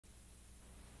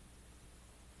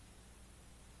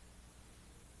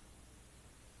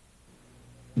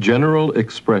General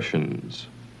expressions.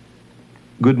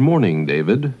 Good morning,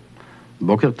 David.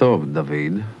 בוקר טוב,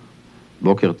 דוד.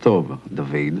 בוקר טוב,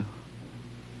 דוד.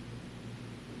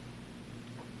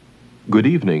 Good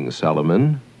evening,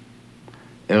 Solomon.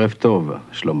 ערב טוב,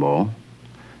 שלמה.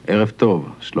 ערב טוב,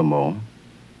 שלמה.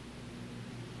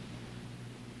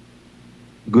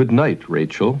 Good night,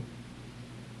 Rachel.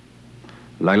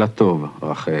 לילה טוב,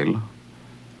 רחל.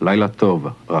 לילה טוב,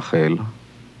 רחל.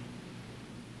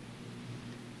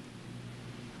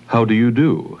 How do you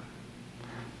do?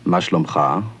 מה שלומך?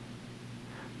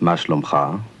 מה שלומך?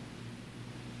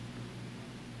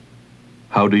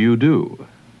 How do you do?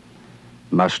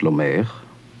 מה שלומך?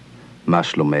 מה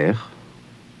שלומך?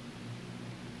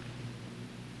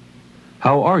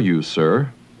 How are you, sir?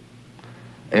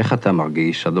 איך אתה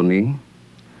מרגיש, אדוני?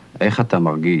 איך אתה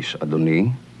מרגיש, אדוני?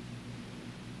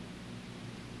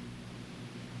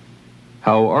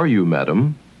 How are you, madam?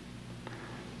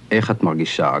 איך את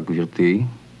מרגישה, גברתי?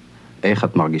 איך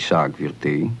את מרגישה,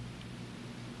 גברתי?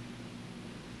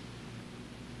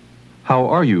 How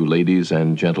are you, ladies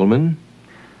and gentlemen?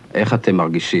 איך אתם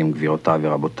מרגישים, גבירותיי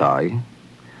ורבותיי?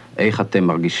 איך אתם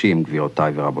מרגישים,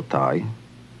 גבירותיי ורבותיי?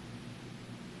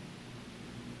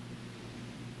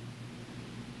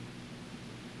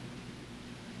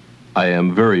 I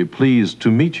am very pleased to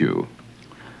meet you.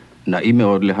 נעים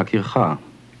מאוד להכירך.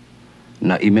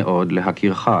 נעים מאוד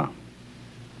להכירך.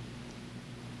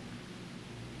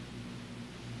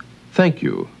 Thank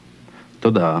you.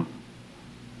 תודה.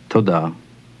 תודה.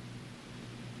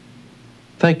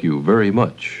 Thank you very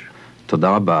much.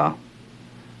 תודה רבה.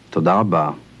 תודה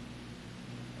רבה.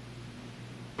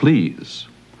 Please.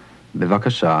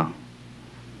 בבקשה.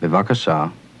 בבקשה.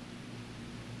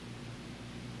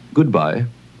 Goodbye.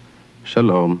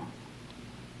 שלום.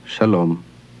 שלום.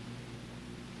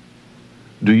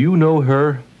 Do you know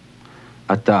her?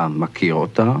 אתה מכיר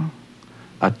אותה?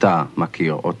 אתה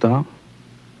מכיר אותה?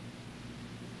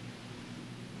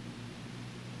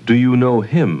 Do you know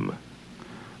him?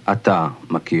 אתה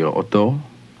מכיר אותו?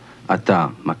 אתה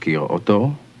מכיר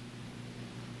אותו?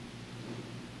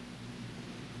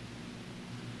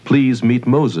 Please meet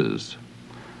Moses.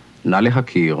 נא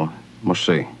להכיר,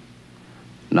 משה.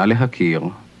 נא להכיר,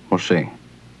 משה.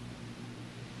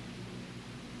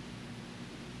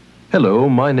 Hello,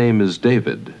 my name is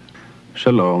David.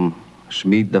 שלום,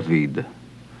 שמי דוד.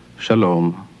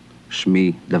 שלום,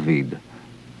 שמי דוד.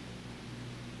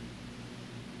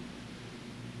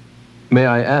 May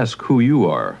I ask who you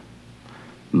are?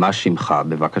 מה שמך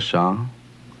בבקשה?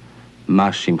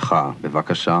 מה שמך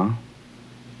בבקשה?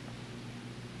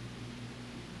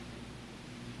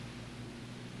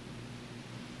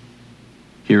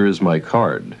 Here is my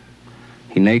card.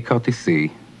 הנה כרטיסי.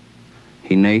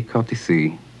 הנה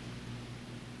כרטיסי.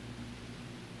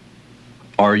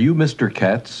 Are you Mr.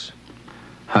 Katz?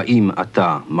 האם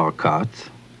אתה מר קץ?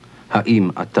 האם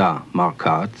אתה מר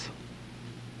קץ?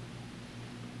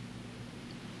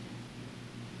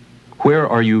 Where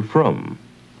are you from?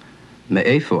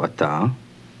 מאיפה אתה?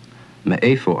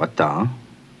 מאיפה אתה?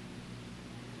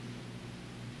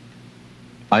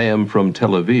 I am from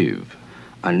Tel Aviv.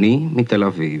 אני מתל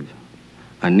אביב.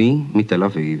 אני מתל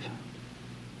אביב.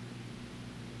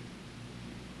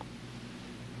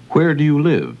 Where do you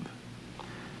live?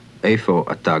 איפה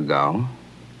אתה גר?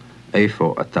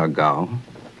 איפה אתה גר?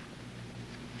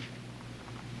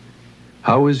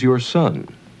 How is your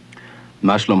son?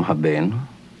 מה שלום הבן?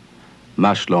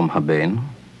 מה שלום הבן?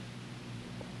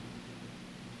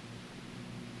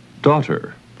 Daughter.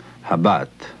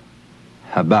 הבת.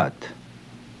 הבת.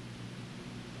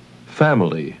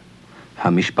 Family.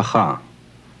 המשפחה.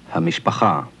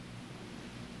 המשפחה.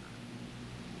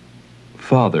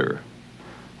 Father.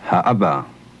 האבא.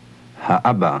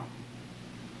 האבא.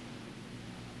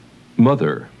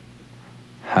 Mother.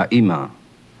 האמא.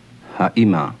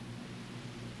 האמא.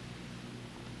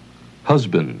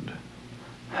 Husband.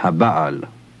 הבעל.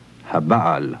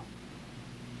 הבעל.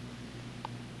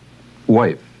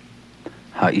 Wife.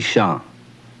 האישה.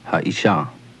 האישה.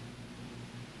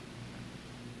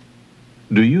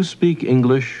 Do you speak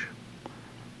English?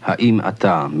 האם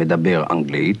אתה מדבר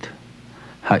אנגלית?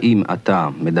 האם אתה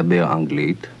מדבר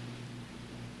אנגלית?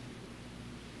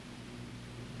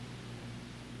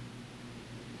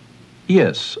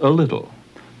 Yes, a little.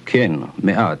 כן,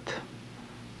 מעט.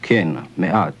 כן,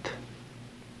 מעט.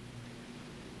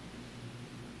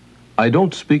 I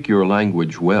don't speak your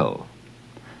language well.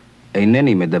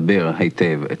 אינני מדבר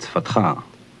היטב את שפתך.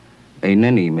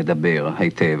 אינני מדבר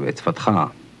היטב את שפתך.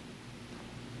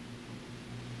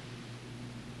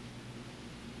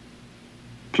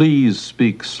 Please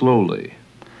speak slowly.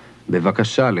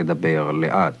 בבקשה לדבר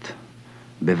לאט.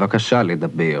 בבקשה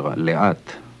לדבר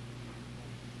לאט.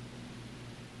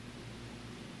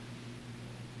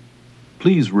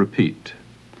 Please repeat.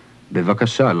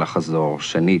 בבקשה לחזור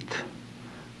שנית.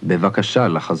 בבקשה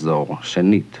לחזור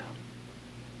שנית.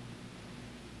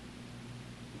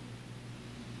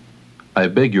 I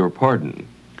beg your pardon.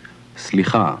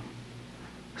 סליחה.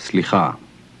 סליחה.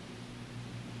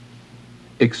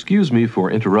 Excuse me for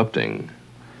interrupting.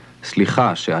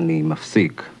 סליחה שאני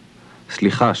מפסיק.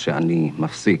 סליחה שאני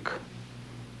מפסיק.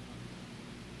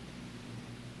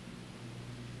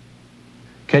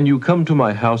 Can you come to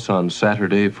my house on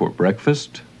Saturday for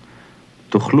breakfast?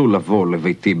 תוכלו לבוא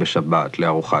לביתי בשבת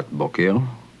לארוחת בוקר?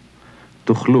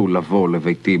 תוכלו לבוא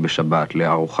לביתי בשבת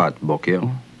לארוחת בוקר?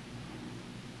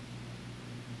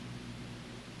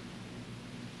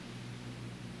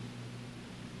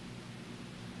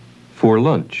 For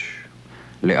lunch.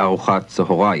 לארוחת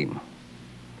צהריים.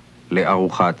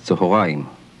 לארוחת צהריים.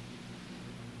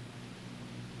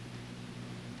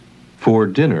 For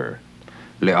dinner.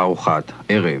 לארוחת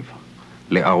ערב.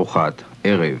 לארוחת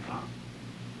ערב.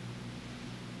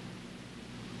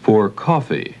 For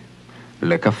coffee.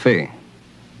 לקפה.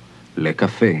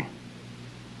 לקפה.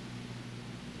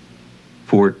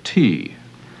 For tea.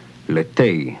 לתה.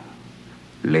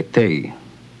 לתה.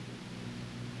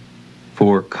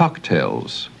 For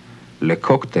cocktails.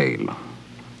 לקוקטייל.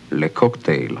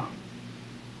 לקוקטייל.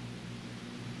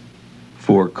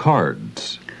 For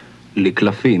cards.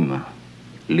 לקלפים.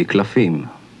 לקלפים.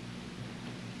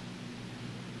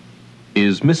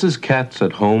 Is Mrs. Katz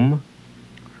at home?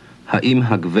 האם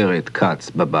הגברת קץ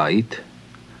בבית?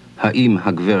 האם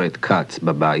הגברת קץ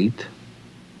בבית?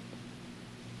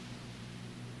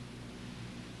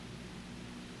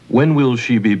 When will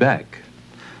she be back?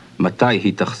 מתי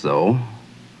היא תחזור?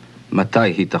 מתי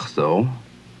היא תחזור?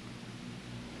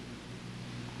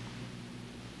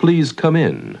 Please come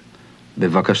in.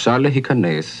 בבקשה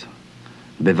להיכנס.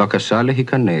 בבקשה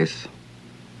להיכנס.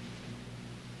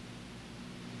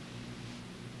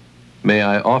 May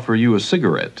I offer you a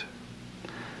cigarette?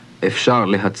 אפשר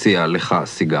להציע לך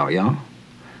סיגריה?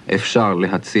 אפשר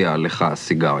להציע לך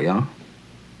סיגריה?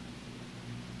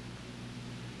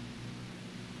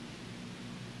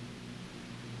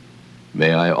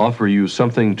 May I offer you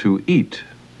something to eat?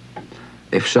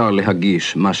 אפשר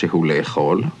להגיש משהו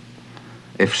לאכול?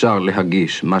 אפשר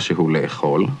להגיש משהו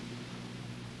לאכול?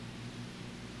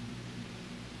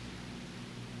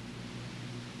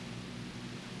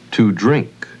 To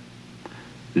drink.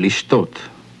 לשתות.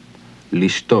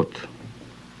 לשתות.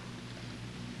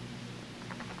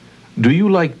 Do you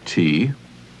like tea?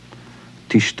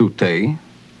 תשתו תה.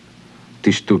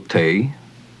 תשתו תה.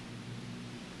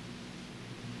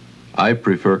 I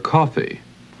prefer coffee.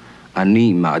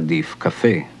 אני מעדיף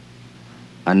קפה.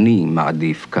 אני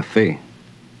מעדיף קפה.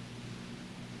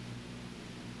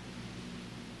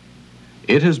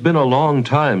 It has been a long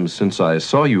time since I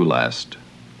saw you last.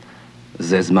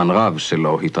 זה זמן רב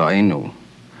שלא התראינו.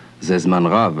 זה זמן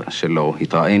רב שלא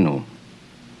התראינו.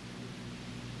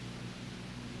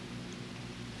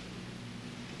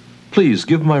 Please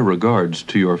give my regards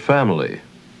to your family.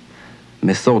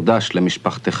 מסור דש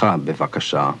למשפחתך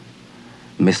בבקשה.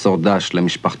 מסור דש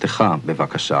למשפחתך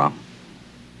בבקשה.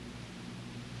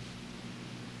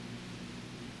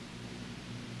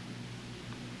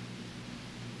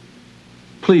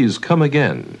 Please come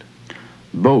again.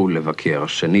 בואו לבקר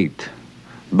שנית.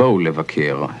 בואו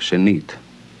לבקר שנית.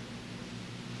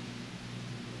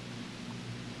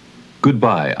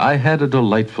 Goodbye. I had a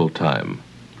delightful time.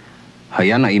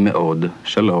 היה נעים מאוד,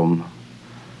 שלום.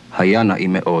 היה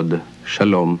נעים מאוד,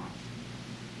 שלום.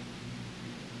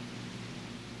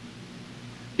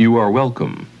 You are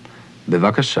welcome.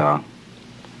 בבקשה.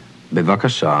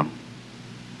 בבקשה.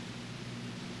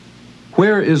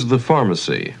 Where is the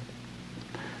pharmacy?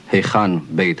 היכן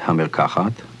בית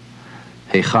המרקחת?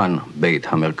 היכן בית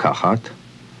המרקחת?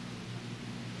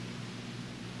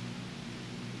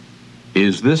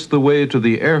 Is this the way to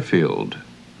the airfield?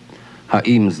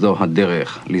 האם זו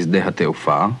הדרך לשדה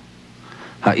התעופה?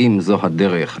 האם זו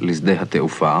הדרך לשדה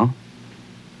התעופה?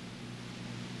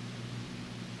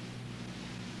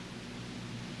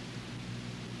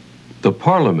 The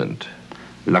Parliament.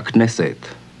 לכנסת.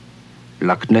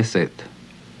 לכנסת.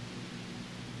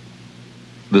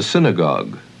 The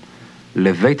synagogue.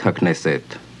 לבית הכנסת.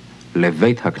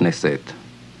 לבית הכנסת.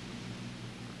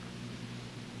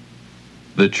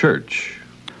 The church.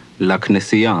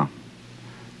 לכנסייה.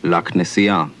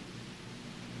 לכנסייה.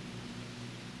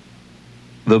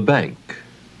 The bank.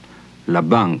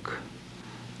 לבנק.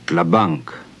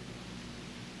 לבנק.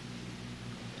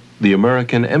 The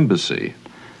American Embassy.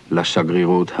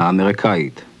 לשגרירות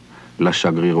האמריקאית.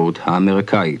 לשגרירות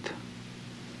האמריקאית.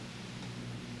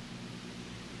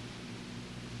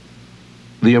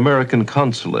 The American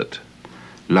Consulate.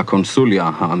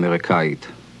 לקונסוליה האמריקאית.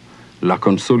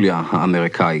 לקונסוליה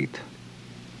האמריקאית.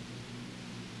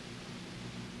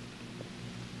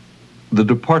 The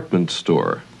department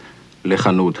store.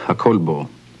 לחנות הכל בו.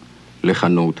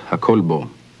 לחנות הכל בו.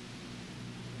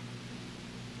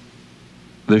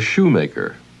 The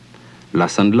shoemaker.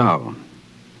 לסנדלר.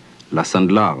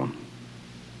 לסנדלר.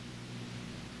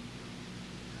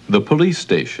 The police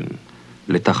station.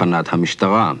 לתחנת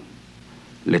המשטרה.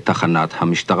 לתחנת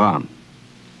המשטרה.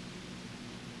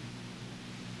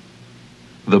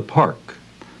 The park.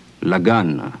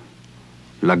 לגן.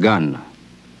 לגן.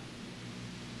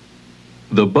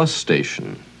 The bus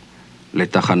station.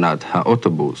 לתחנת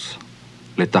האוטובוס.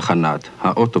 לתחנת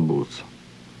האוטובוס.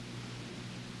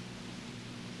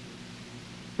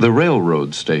 The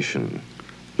railroad station.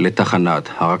 לתחנת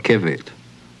הרכבת.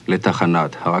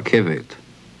 לתחנת הרכבת.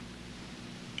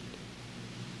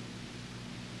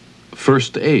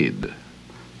 First aid.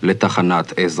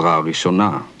 לתחנת עזרה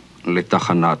ראשונה.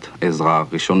 לתחנת עזרה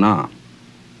ראשונה.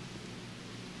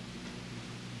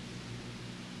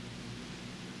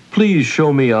 Please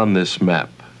show me on this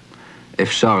map.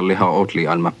 אפשר להראות לי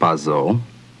על מפה זו.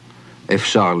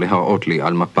 אפשר להראות לי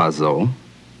על מפה זו.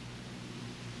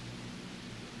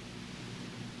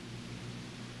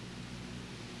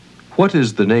 What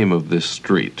is the name of this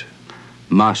street?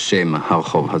 מה שם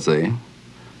הרחוב הזה?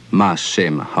 מה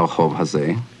שם הרחוב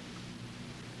הזה?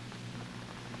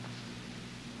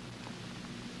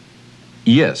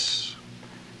 Yes.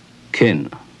 כן.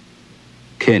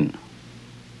 כן.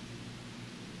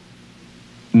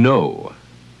 No.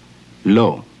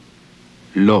 לא.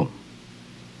 לא.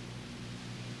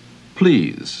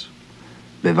 Please.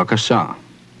 בבקשה.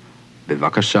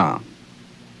 בבקשה.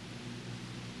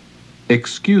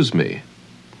 Excuse me.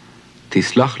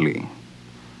 תסלח לי.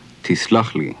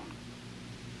 תסלח לי.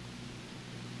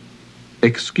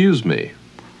 Excuse me.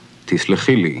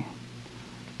 תסלחי לי.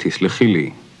 תסלחי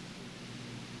לי.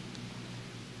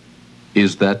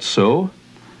 Is that so?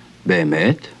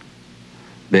 באמת?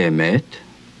 באמת?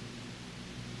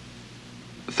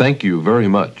 Thank you very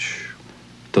much.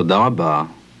 תודה רבה.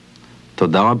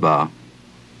 תודה רבה.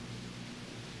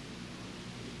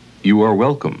 You are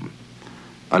welcome.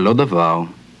 על לא דבר.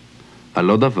 על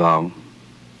לא דבר.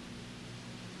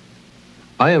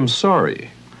 I am sorry.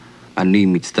 אני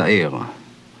מצטער.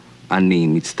 אני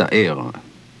מצטער.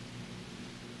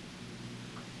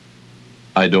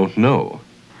 I don't know.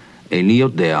 איני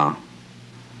יודע.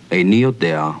 איני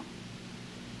יודע.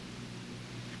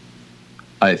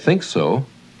 I think so.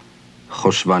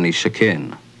 חושבני שכן.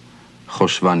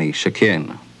 חושבני שכן.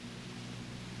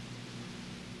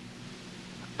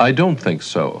 I don't think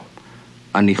so.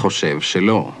 אני חושב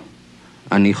שלא.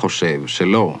 אני חושב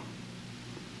שלא.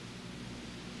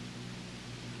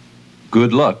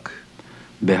 Good luck.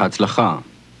 בהצלחה.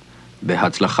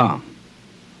 בהצלחה.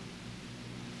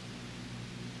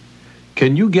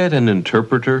 Can you get an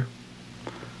interpreter?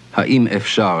 האם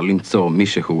אפשר למצוא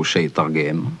מישהו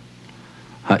שיתרגם?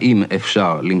 האם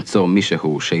אפשר למצוא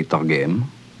מישהו שיתרגם?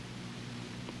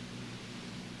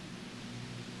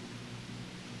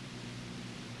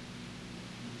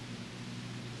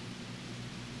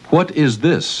 What is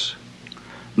this?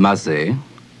 מה זה?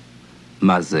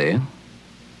 מה זה?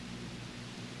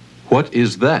 What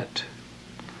is that?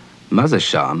 מה זה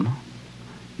שם?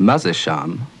 מה זה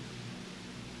שם?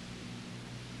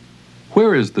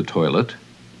 Where is the toilet?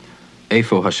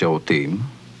 איפה השירותים?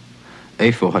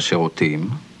 איפה השירותים?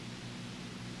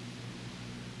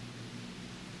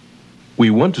 We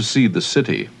want to see the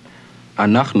city.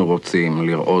 אנחנו רוצים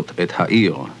לראות את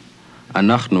העיר.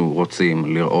 אנחנו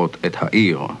רוצים לראות את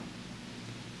העיר.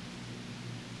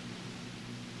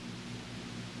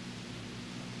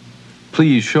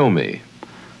 Please show me.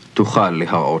 תוכל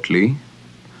להראות לי?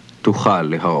 תוכל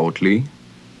להראות לי?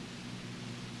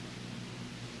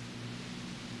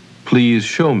 Please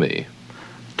show me.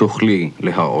 תוכלי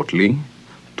להראות לי?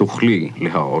 תוכלי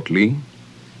להראות לי?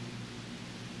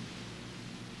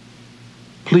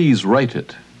 Please write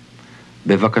it.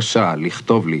 בבקשה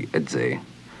לכתוב לי את זה.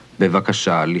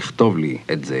 בבקשה לכתוב לי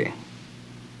את זה.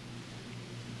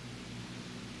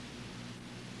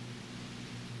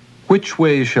 Which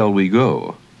way shall we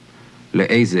go?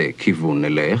 לאיזה כיוון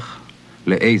נלך?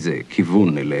 לאיזה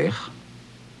כיוון נלך?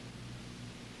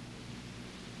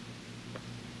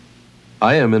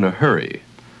 I am in a hurry.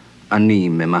 אני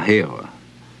ממהר.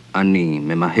 אני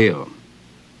ממהר.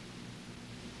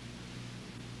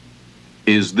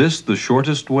 Is this the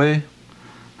shortest way?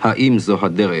 האם זו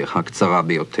הדרך הקצרה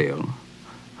ביותר?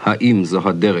 האם זו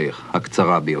הדרך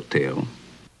הקצרה ביותר?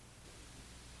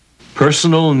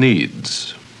 Personal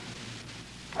needs.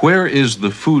 Where is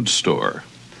the food store?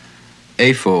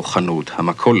 איפה חנות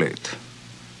המכולת?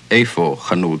 איפה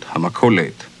חנות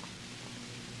המכולת?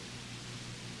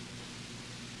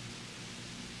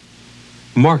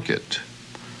 Market.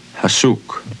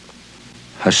 השוק.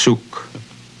 השוק.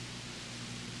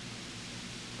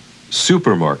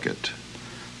 Supermarket.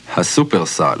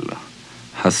 הסופרסל.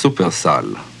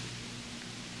 הסופרסל.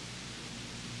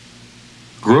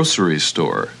 Grocery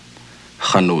store.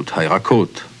 חנות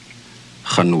הירקות.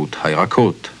 חנות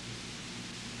הירקות.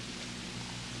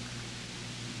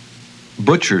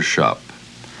 Butcher shop.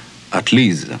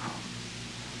 אטליז.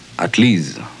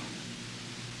 אטליז.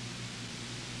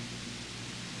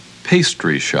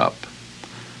 Pastry shop.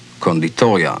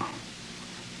 קונדיטוריה.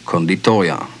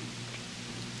 קונדיטוריה.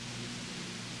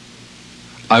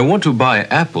 I want to buy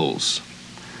apples.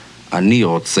 אני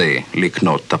רוצה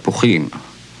לקנות תפוחים.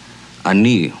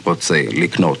 אני רוצה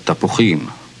לקנות תפוחים.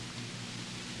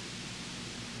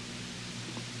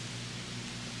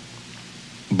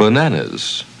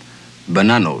 Bananas.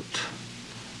 בננות.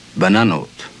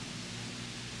 בננות.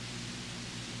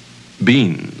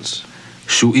 Beans.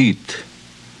 שועית.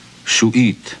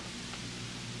 שועית.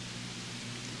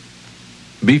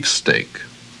 Beef steak.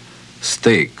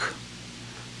 סטייק.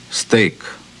 סטייק.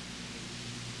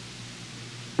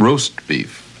 Roast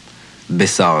beef.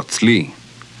 בשר צלי.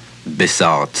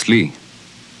 בשר צלי.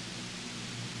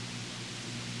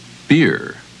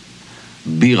 Beer.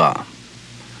 בירה.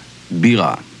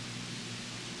 בירה.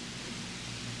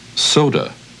 Soda.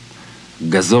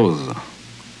 גזוז.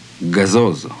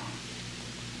 גזוז.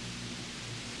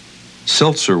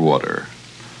 Seltzer water.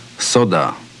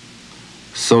 סודה.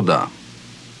 סודה.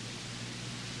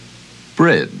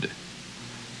 Bread.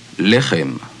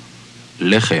 לחם.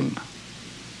 לחם.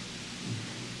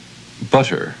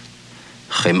 Butter.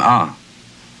 חמאה.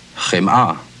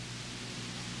 חמאה.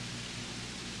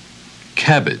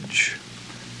 Cabbage.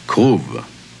 כרוב.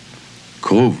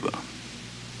 כרוב.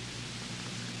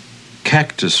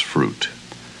 Cactus fruit.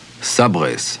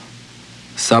 סברס.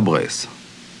 סברס.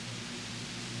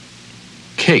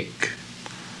 Cake.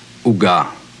 עוגה.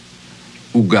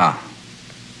 עוגה.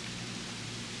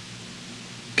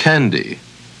 Candy.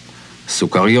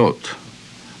 סוכריות.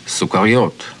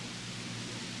 סוכריות.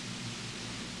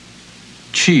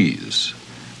 Cheese.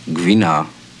 גבינה.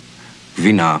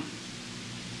 גבינה.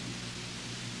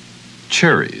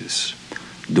 Cherries.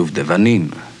 דובדבנים.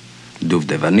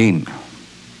 דובדבנים.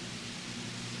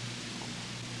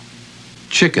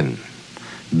 Chicken.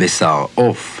 בשר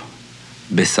עוף.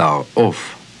 בשר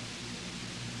עוף.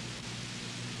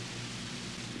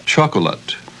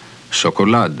 Chocolate.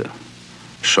 שוקולד.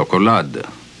 שוקולד.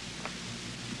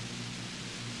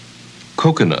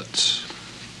 Coconuts.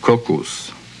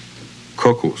 קוקוס.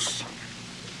 קוקוס.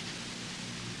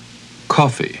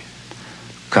 Coffee.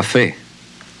 קפה.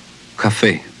 קפה.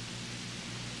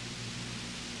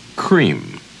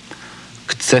 Cream.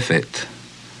 קצפת.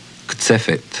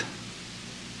 קצפת.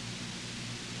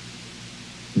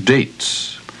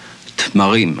 Dates.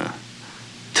 תמרים.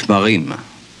 תמרים.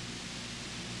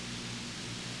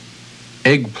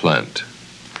 Eggplant.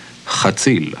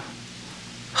 חציל.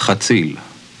 חציל.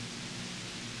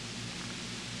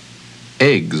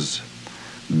 Eggs.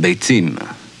 ביצים.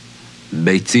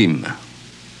 ביצים.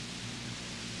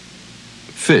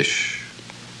 Fish.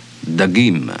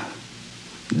 דגים.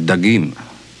 דגים.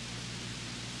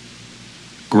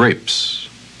 Grapes.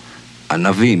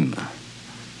 ענבים.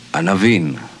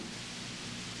 ענבים.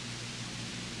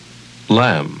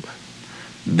 Lamb.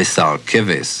 בשר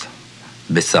כבש.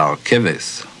 בשר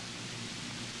כבש.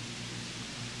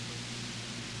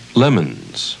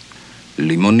 Lemons.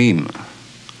 לימונים.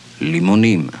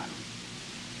 לימונים.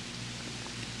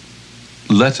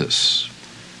 Lettuce.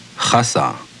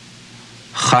 חסה.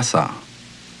 חסה.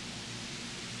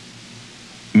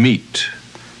 Meat.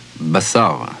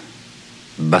 בשר.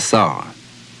 בשר.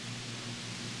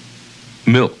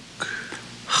 Milk.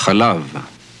 חלב.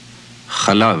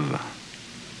 חלב.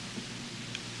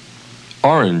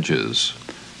 Oranges.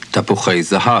 תפוחי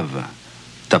זהב.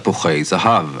 תפוחי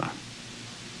זהב.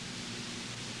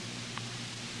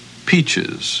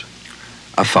 Peaches.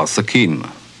 אפרסקים.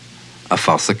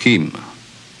 אפרסקים.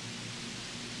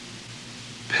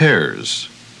 Pears.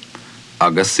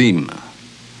 אגסים.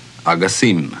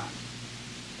 אגסים.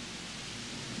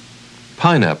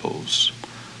 Pineapples.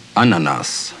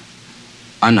 אננס.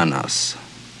 אננס.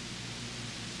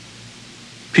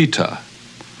 Pita.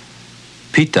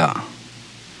 פיתה.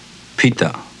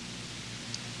 פיתה.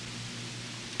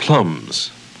 Plums.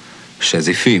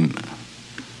 שזיפים.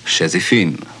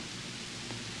 שזיפים.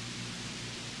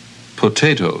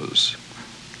 Potatoes.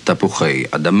 תפוחי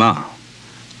אדמה.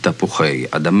 תפוחי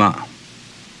אדמה.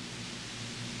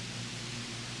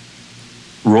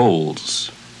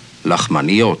 Vegetables.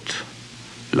 לחמניות,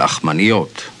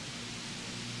 לחמניות.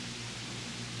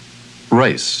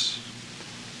 Rice.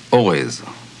 אורז,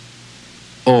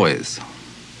 אורז.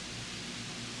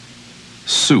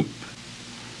 Soup.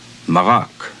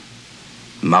 מרק,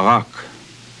 מרק.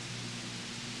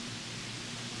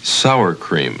 Sour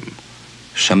cream.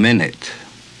 שמנת,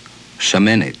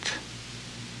 שמנת.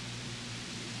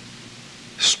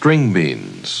 String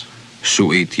beans.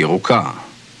 שועית ירוקה,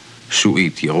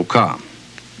 שועית ירוקה.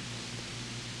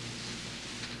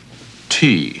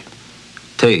 Tea.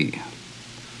 תה,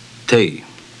 תה.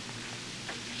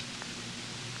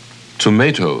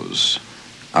 Tomatoes.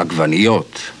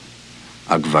 עגבניות,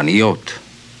 עגבניות.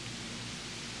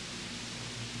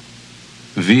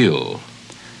 Veal.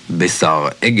 בשר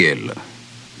עגל,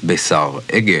 בשר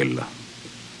עגל.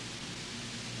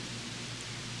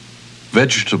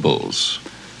 Vegetables.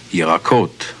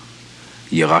 ירקות,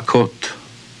 ירקות.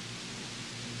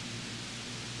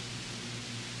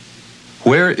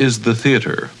 Where is the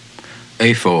theater?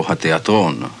 איפה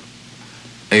התיאטרון?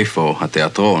 איפה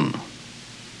התיאטרון?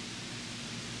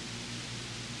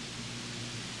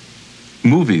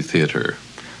 Movie theater.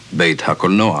 בית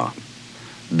הקולנוע,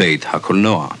 בית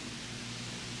הקולנוע.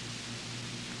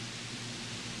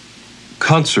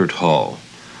 Concert hall.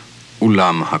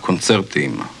 אולם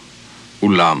הקונצרטים,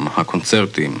 אולם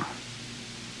הקונצרטים.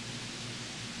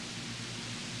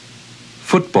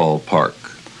 Football park.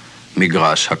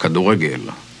 מגרש הכדורגל,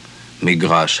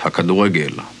 מגרש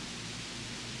הכדורגל.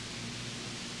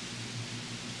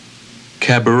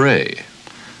 Cabaret.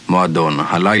 מועדון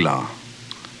הלילה,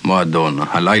 מועדון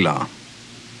הלילה.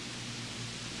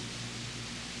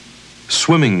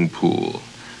 Swimming pool.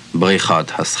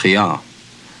 בריכת השחייה,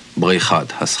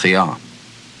 בריכת השחייה.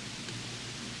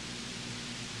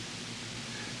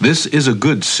 This is a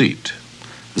good seat.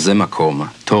 זה מקום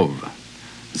טוב,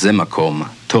 זה מקום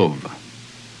טוב.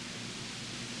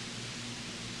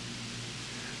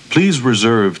 Please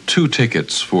reserve 2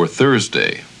 tickets for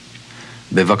Thursday.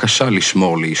 בבקשה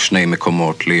לשמור לי 2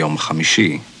 מקומות ליום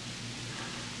חמישי.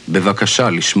 בבקשה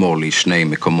לשמור לי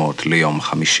 2 מקומות ליום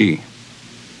חמישי.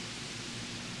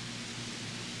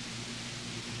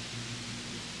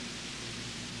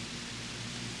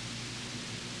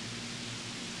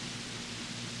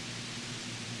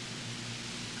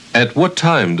 At what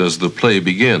time does the play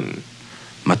begin?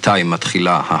 מתי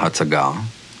מתחילה ההצגה?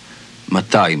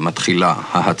 מתי מתחילה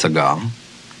ההצגה?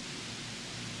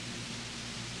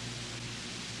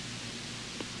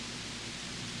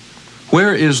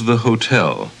 Where is the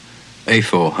hotel?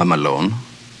 איפה המלון?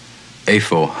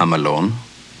 איפה המלון?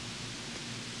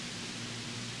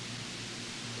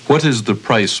 What is the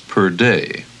price per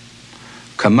day?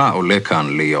 כמה עולה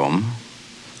כאן ליום?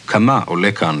 כמה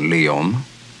עולה כאן ליום?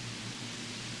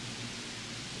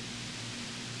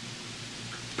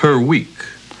 Per week.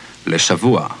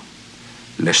 לשבוע,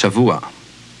 לשבוע.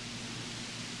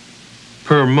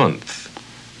 Per month.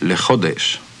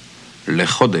 לחודש,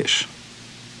 לחודש.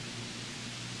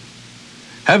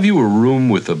 Have you a room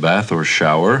with a bath or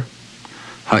shower?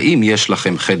 האם יש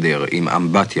לכם חדר עם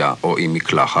אמבטיה או עם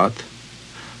מקלחת?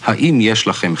 האם יש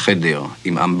לכם חדר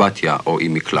עם אמבטיה או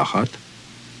עם מקלחת?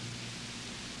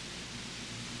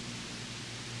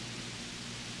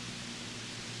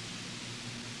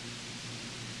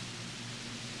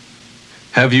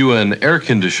 Have you an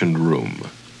air-conditioned room?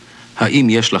 האם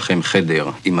יש לכם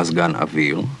חדר עם מזגן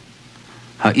אוויר?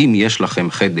 האם יש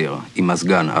לכם חדר עם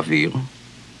מזגן אוויר?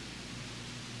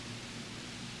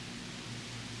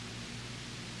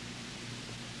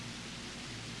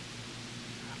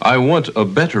 I want a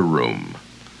better room.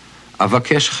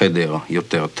 אבקש חדר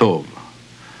יותר טוב.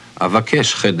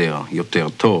 אבקש חדר יותר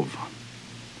טוב.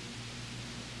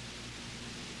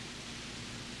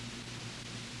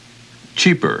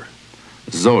 Cheaper.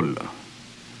 זול,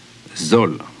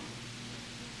 זול.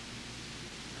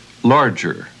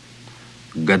 Larger.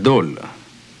 גדול,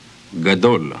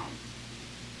 גדול.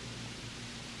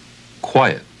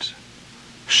 Quiet.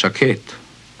 שקט,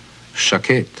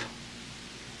 שקט.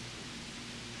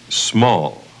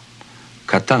 Small.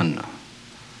 קטן,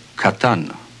 קטן.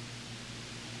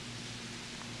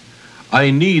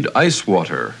 I need ice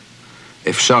water.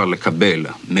 אפשר לקבל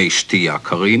מי שתייה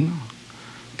קרים?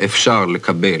 אפשר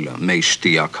לקבל מי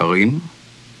שתייה קרים?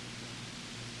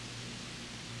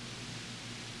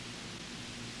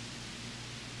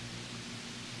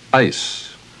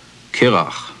 Ice.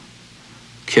 קרח,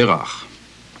 קרח.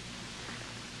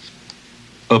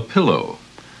 A pillow.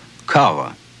 קר,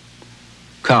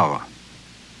 קר.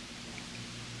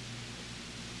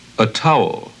 A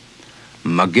towel.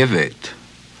 מגבת,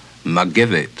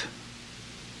 מגבת.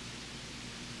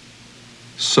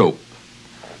 Soap.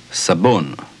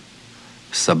 סבון,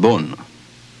 סבון.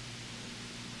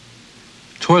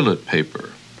 Toilet paper.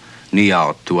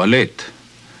 נייר טואלט.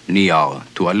 נייר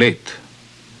טואלט.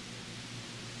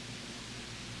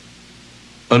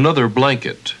 Another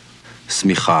blanket.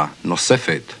 שמיכה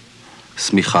נוספת.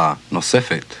 שמיכה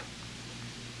נוספת.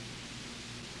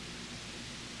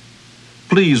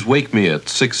 Please wake me at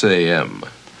 6 a.m.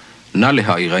 נא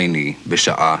להעירני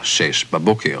בשעה 6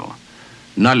 בבוקר.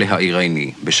 נא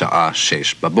להעירני בשעה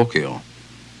 6 בבוקר.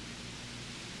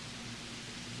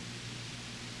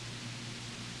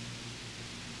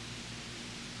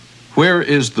 Where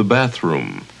is the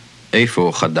bathroom?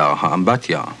 איפה חדר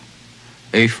האמבטיה?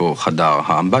 איפה חדר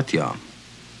האמבטיה?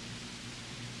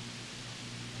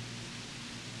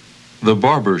 The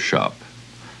barber shop.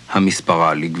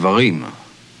 המספרה לגברים.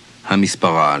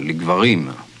 המספרה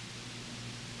לגברים.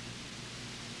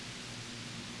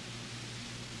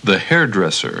 The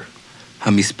hairdresser.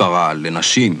 המספרה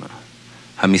לנשים.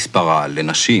 המספרה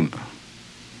לנשים.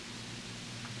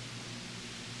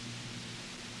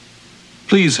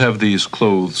 Please have these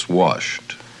clothes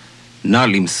washed. נא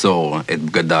למסור את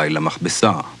בגדיי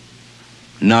למכבסה.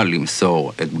 נא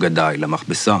למסור את בגדיי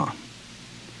למכבסה.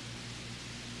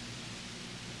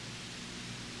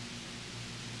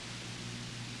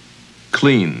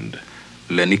 Cleaned.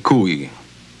 לניקוי.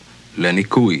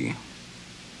 לניקוי.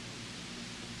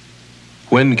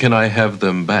 When can I have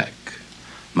them back?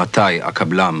 מתי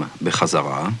אקבלם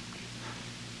בחזרה?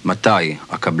 מתי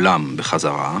אקבלם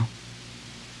בחזרה?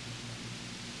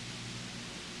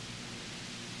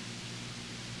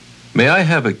 May I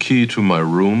have a key to my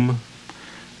room?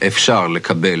 אפשר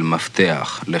לקבל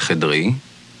מפתח לחדרי?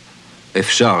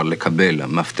 אפשר לקבל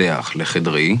מפתח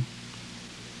לחדרי?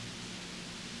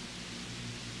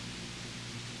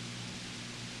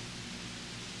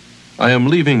 I am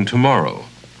leaving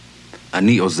tomorrow.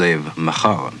 אני עוזב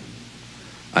מחר.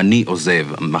 אני עוזב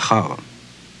מחר.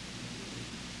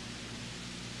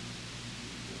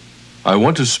 I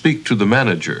want to speak to the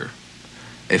manager.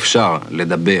 אפשר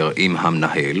לדבר עם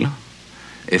המנהל?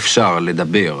 אפשר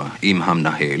לדבר עם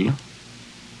המנהל?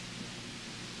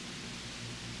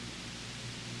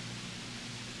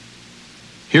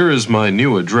 Here is my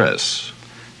new address.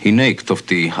 הנה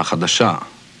כתובתי החדשה.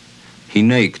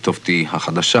 הנה כתובתי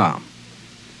החדשה.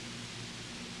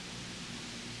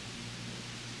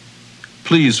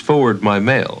 Please forward my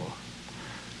mail.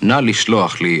 נא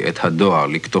לשלוח לי את הדואר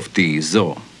לכתובתי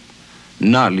זו.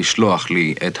 נא לשלוח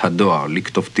לי את הדואר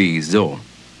לכתובתי זו.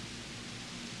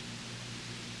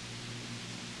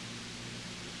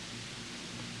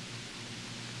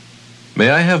 May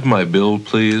I have my bill,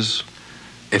 please?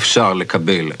 אפשר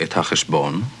לקבל את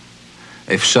החשבון?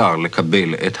 אפשר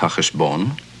לקבל את החשבון?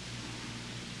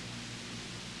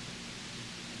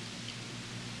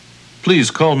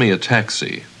 Please call me a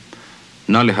taxi.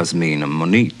 נא להזמין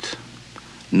מונית.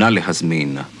 נא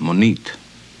להזמין מונית.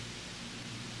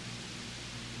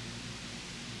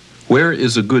 Where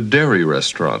is a good dairy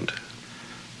restaurant?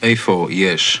 איפה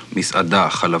יש מסעדה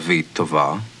חלבית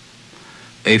טובה?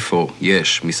 איפה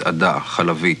יש מסעדה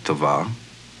חלבית טובה?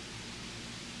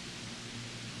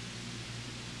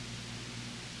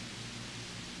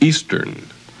 Eastern.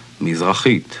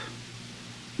 מזרחית.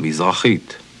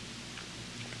 מזרחית.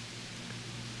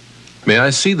 May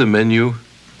I see the menu?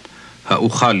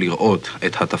 האוכל לראות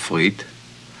את התפריט?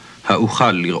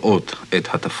 האוכל לראות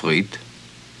את התפריט?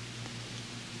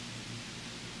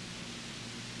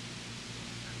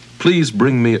 Please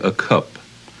bring me a cup.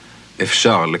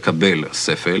 אפשר לקבל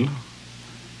ספל?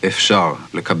 אפשר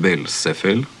לקבל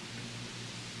ספל?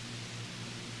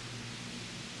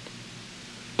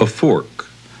 A fork.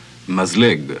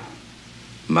 מזלג.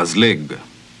 מזלג.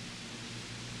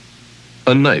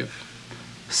 A knife.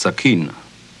 סכין.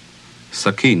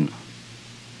 סכין.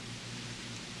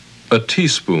 A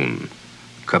teaspoon.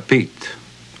 כפית.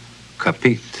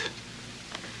 כפית.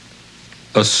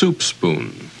 A soup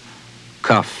spoon.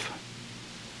 כף.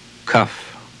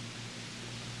 כף.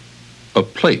 A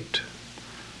plate.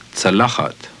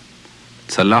 צלחת.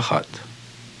 צלחת.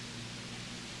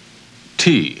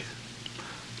 Tea.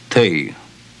 תה.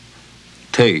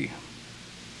 תה.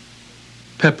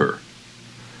 Pepper.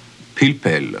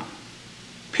 פלפל.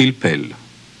 פלפל.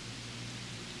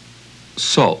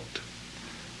 Salt.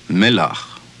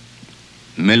 מלח.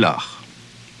 מלח.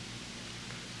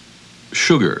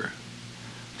 Sugar.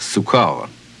 סוכר.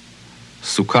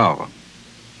 סוכר.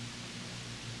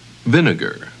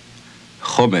 Vinegar.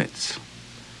 חומץ.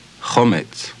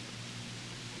 חומץ.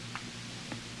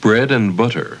 Bread and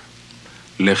butter.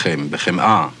 לחם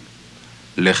בחמאה.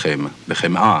 לחם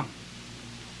בחמאה.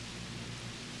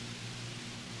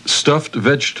 Stuffed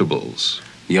vegetables.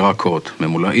 ירקות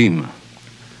ממולאים.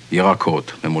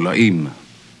 ירקות ממולאים.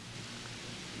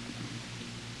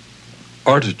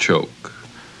 Artichoke.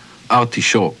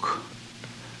 ארטישוק,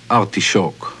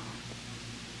 ארטישוק.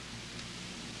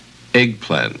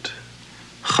 Eggplant.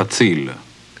 חציל,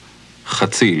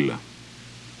 חציל.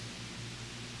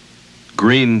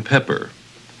 Green pepper.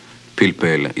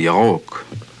 פלפל ירוק,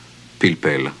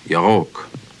 פלפל ירוק.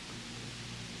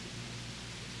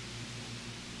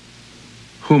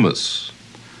 Hummus.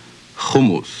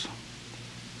 חומוס,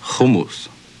 חומוס.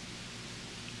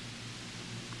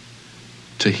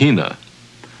 Tahina.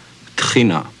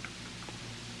 טחינה,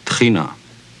 טחינה.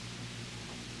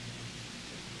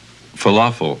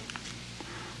 Falafel.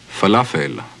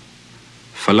 פלאפל,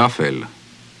 פלאפל.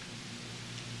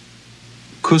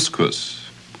 Couscous.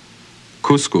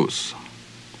 קוסקוס,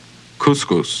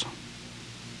 קוסקוס.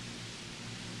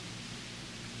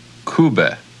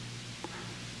 Kube.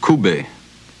 קובה,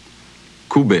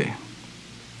 קובה.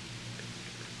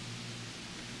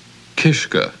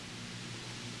 Kishka.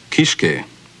 קישקה,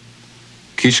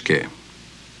 קישקה.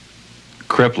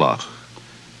 Kreplach.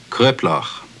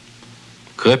 קרפלח,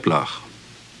 קרפלח.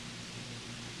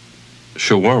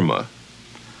 Shawarma.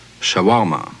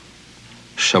 שווארמה,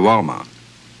 שווארמה.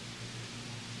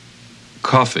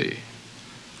 Coffee.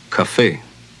 קפה,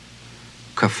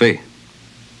 קפה.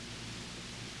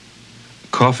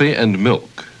 Coffee and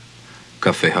milk.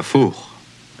 קפה הפוך,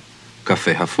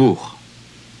 קפה הפוך.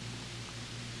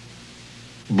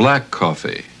 Black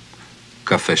coffee.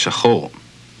 קפה שחור,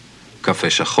 קפה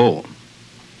שחור.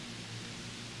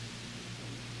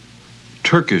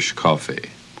 Turkish coffee.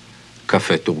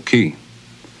 קפה טורקי,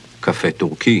 קפה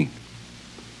טורקי.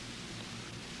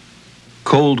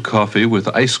 Cold coffee with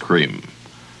ice cream.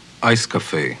 אייס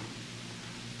קפה,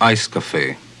 אייס קפה.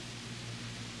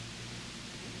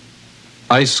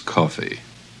 Ice coffee.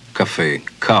 קפה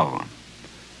קר,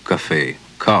 קפה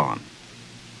קר.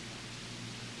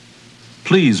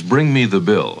 Please bring me the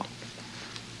bill.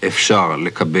 אפשר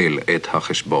לקבל את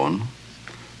החשבון,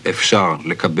 אפשר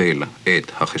לקבל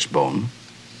את החשבון.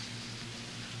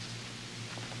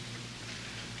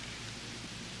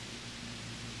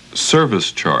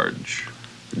 Service charge.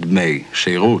 דמי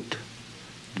שירות,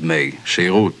 דמי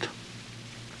שירות.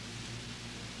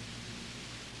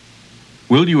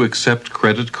 Will you accept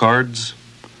credit cards?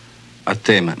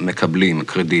 אתם מקבלים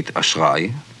קרדיט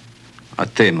אשראי,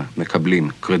 אתם מקבלים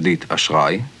קרדיט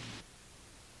אשראי.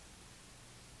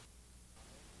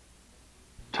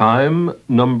 Time,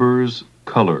 numbers,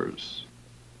 colors.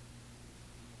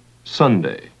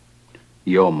 Sunday.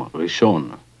 יום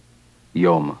ראשון,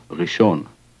 יום ראשון.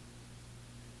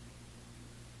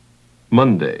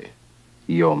 Monday.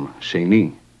 יום שני,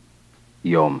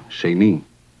 יום שני.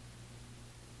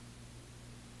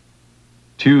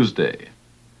 Tuesday.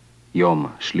 יום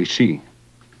שלישי,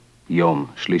 יום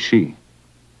שלישי.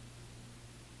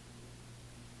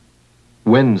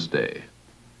 Wednesday.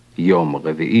 יום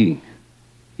רביעי,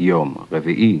 יום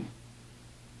רביעי.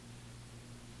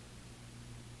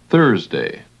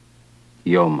 Thursday.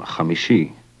 יום חמישי,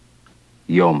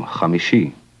 יום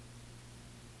חמישי.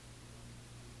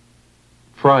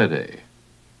 Friday.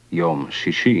 יום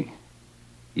שישי,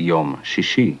 יום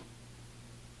שישי.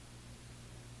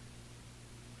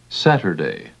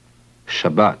 Saturday.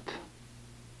 שבת,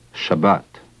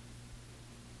 שבת.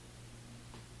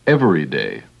 Every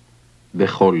day.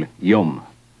 בכל יום,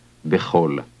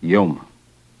 בכל יום.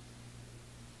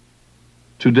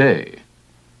 Today.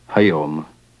 היום,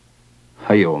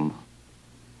 היום.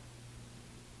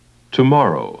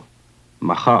 Tomorrow.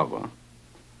 מחר,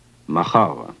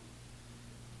 מחר.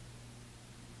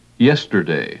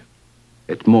 Yesterday.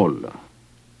 אתמול,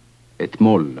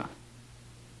 אתמול.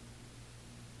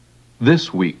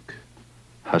 This week.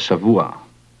 השבוע,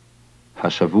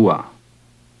 השבוע.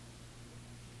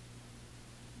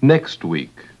 Next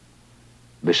week.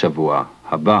 בשבוע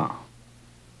הבא,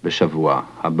 בשבוע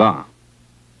הבא.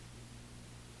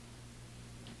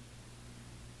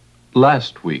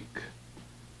 Last week.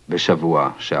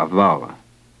 בשבוע שעבר,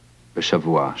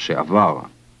 בשבוע שעבר.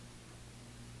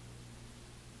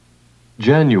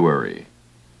 January.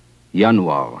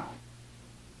 ינואר,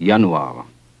 ינואר.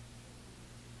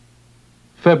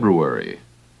 February.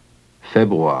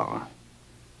 פברואר,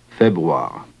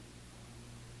 פברואר.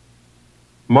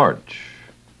 March.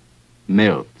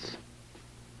 מרץ,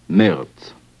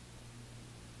 מרץ.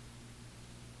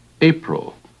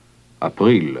 April.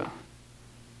 אפריל,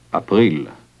 אפריל.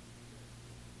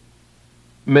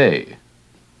 May.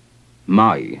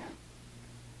 מאי,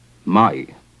 מאי.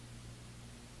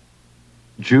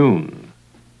 June.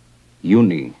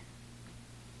 יוני,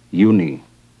 יוני.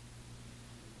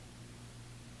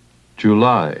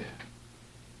 July.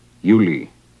 יולי,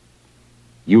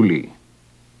 יולי.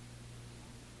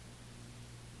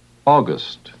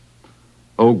 August.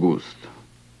 אוגוסט,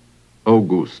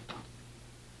 אוגוסט.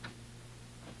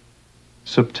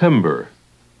 September,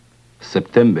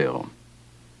 ספטמבר,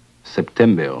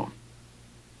 ספטמבר.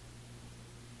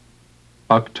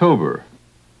 October,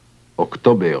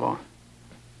 אוקטובר,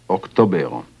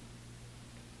 אוקטובר.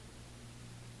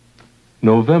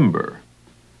 November,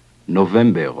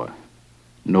 נובמבר,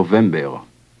 נובמבר.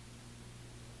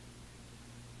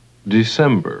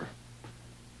 December,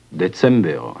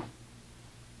 דצמבר,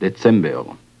 דצמבר.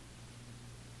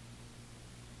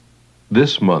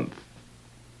 this month,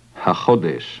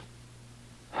 החודש,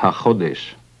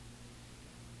 החודש.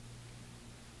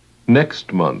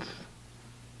 next month,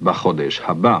 בחודש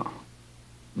הבא,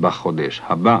 בחודש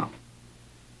הבא.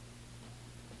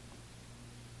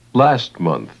 last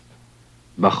month,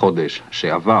 בחודש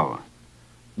שעבר,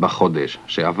 בחודש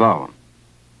שעבר.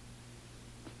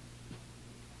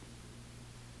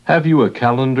 have you a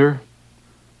calendar?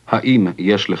 האם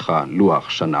יש לך לוח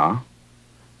שנה?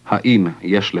 האם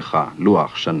יש לך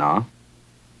לוח שנה?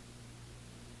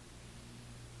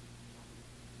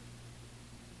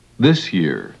 This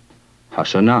year,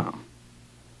 השנה,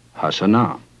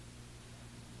 השנה.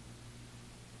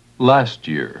 last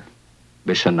year,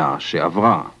 בשנה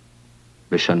שעברה,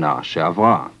 בשנה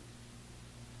שעברה.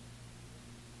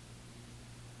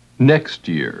 next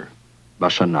year,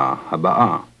 בשנה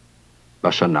הבאה,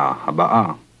 בשנה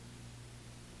הבאה.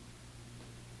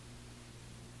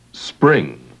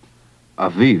 spring,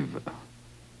 אביב,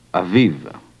 אביב.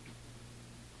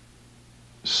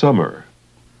 summer,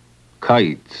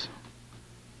 קיץ,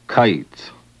 קיץ.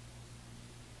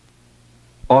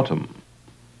 autumn,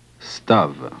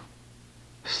 סתיו,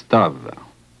 סתיו.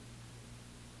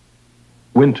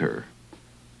 winter,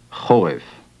 חורף,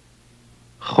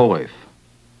 חורף.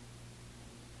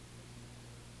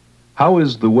 how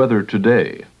is the weather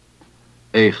today?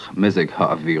 איך מזג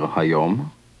האוויר היום?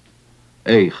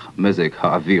 איך מזג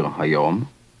האוויר היום?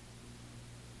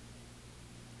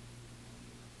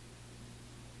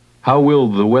 How will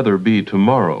the weather be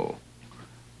tomorrow?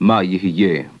 מה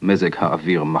יהיה מזג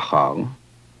האוויר מחר?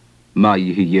 מה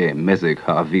יהיה מזג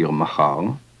האוויר מחר?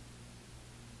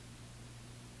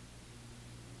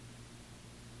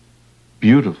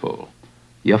 Beautiful,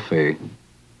 יפה,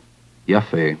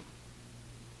 יפה.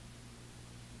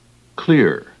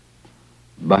 clear,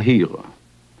 בהיר,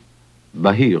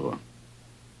 בהיר.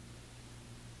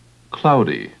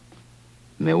 cloudy,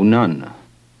 מעונן,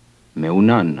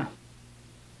 מעונן.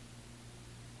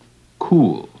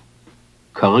 cool,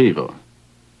 קריר,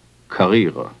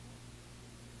 קריר.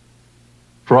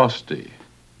 frosty,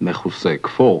 מכוסה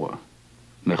כפור,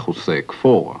 מכוסה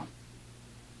כפור.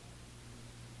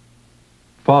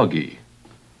 foggy,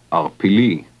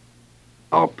 ערפילי,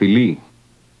 ערפילי.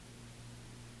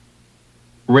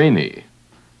 rainy,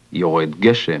 יורד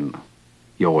גשם,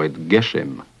 יורד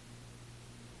גשם.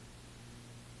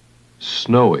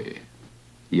 snowy,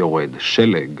 יורד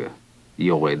שלג,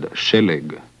 יורד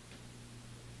שלג.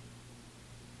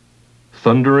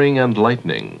 thundering and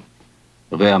lightning,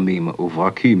 רעמים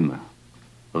וברקים,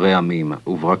 רעמים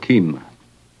וברקים.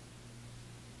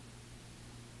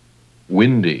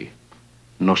 windy,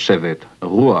 נושבת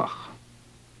רוח,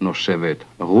 נושבת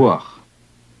רוח.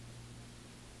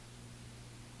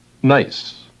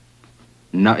 nice,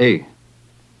 נאה,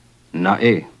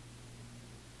 נאה.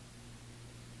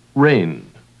 rain,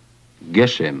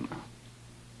 גשם,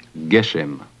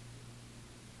 גשם.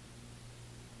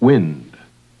 wind,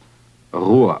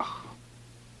 רוח,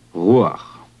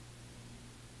 רוח.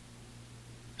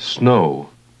 snow,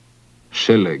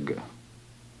 שלג,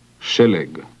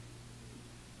 שלג.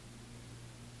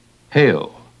 hail,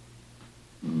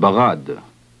 ברד,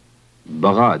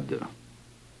 ברד.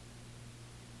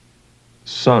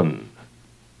 sun,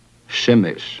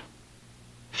 שמש,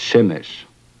 שמש.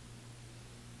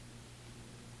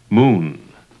 moon,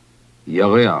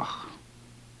 ירח,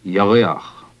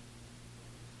 ירח.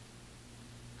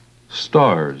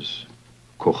 stars,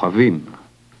 כוכבים,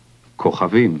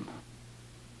 כוכבים.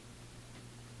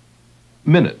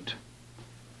 minute,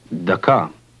 דקה,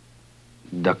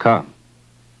 דקה.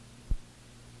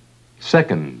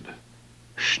 second,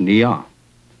 שנייה,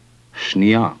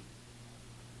 שנייה.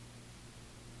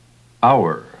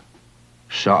 hour,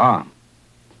 שעה,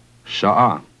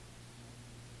 שעה.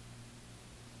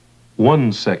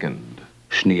 1 second,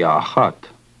 שנייה אחת,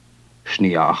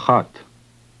 שנייה אחת.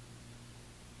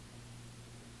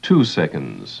 2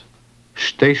 seconds,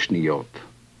 שתי שניות,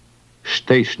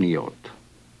 שתי שניות.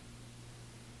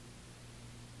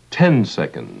 10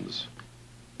 seconds,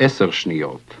 10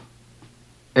 שניות,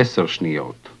 10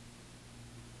 שניות.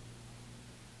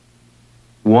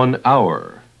 1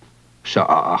 hour,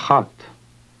 שעה אחת,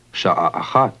 שעה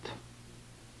אחת.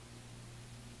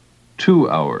 2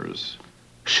 hours.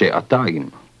 שעתיים,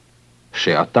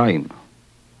 שעתיים.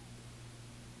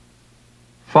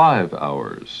 5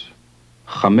 hours.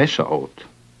 5 שעות,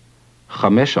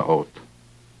 5 שעות.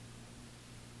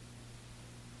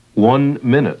 1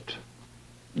 minute.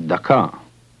 דקה,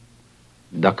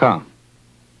 דקה.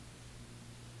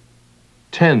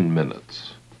 10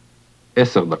 minutes.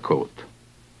 10 דקות,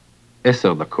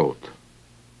 10 דקות.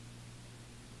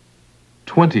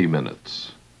 20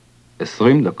 minutes.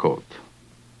 20 דקות,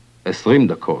 20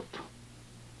 דקות.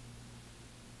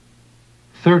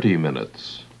 30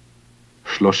 minutes.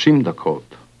 30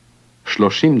 דקות,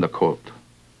 30 דקות.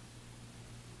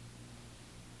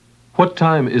 What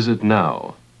time is it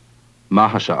now? מה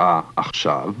השעה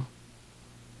עכשיו?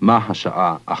 מה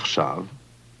השעה עכשיו?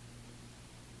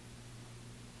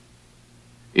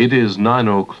 It is 9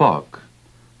 o'clock.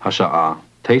 השעה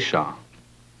 9.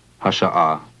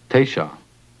 השעה 9.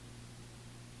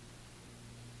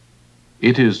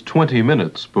 It is 20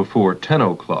 minutes before 10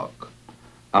 o'clock.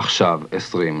 עכשיו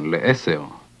 20 ל-10.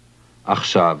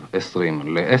 עכשיו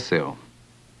 20 ל-10.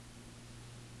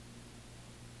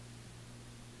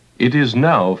 It is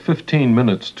now 15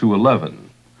 minutes to 11.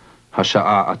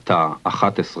 השעה עתה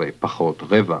 11 פחות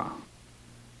רבע.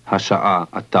 השעה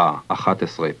עתה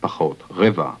 11 פחות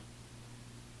רבע.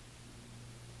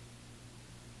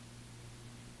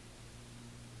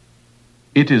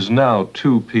 It is now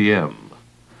 2 p.m.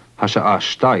 השעה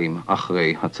 2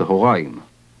 אחרי הצהריים.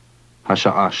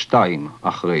 השעה 2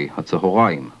 אחרי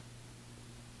הצהריים.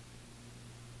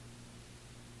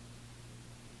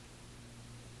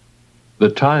 The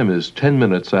time is 10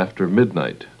 minutes after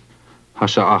midnight.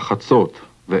 השעה חצות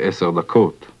ו10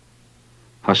 דקות.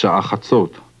 השעה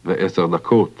חצות ו10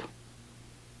 דקות.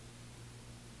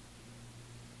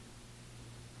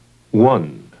 1.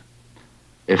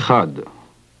 1.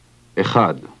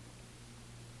 1.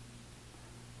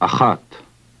 1.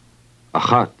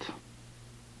 1.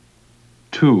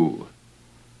 2.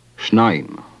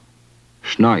 2.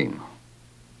 2.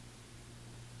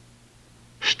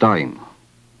 2. 2.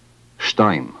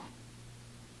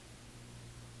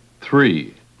 3.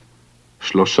 3.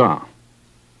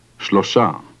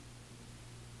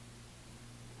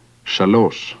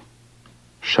 3.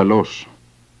 3.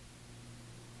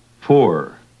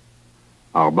 3.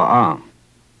 4. 4.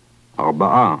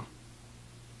 4.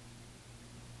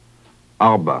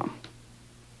 4.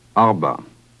 4.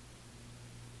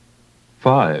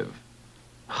 5.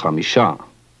 5.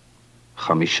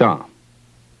 5.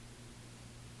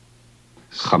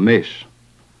 5.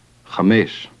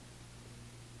 5.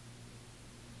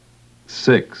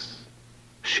 6.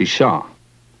 6.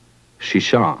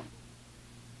 6.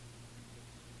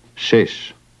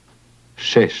 6.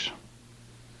 6.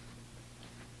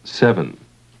 7.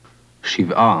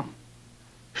 7.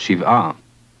 7.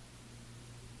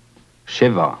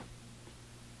 7.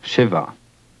 7.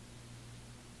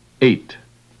 8.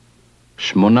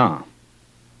 8.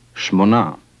 8.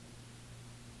 8.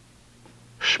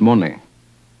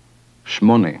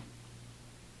 8.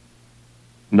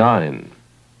 9. 9. 9. 9. 9.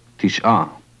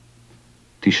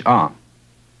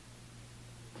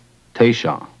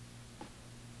 10.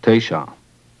 10. 10. 10.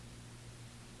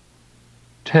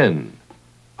 10.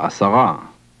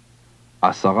 11.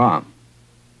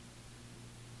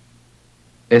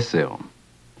 11. 11.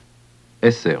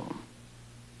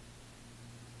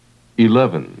 11.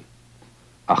 11.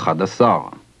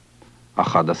 12.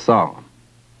 12.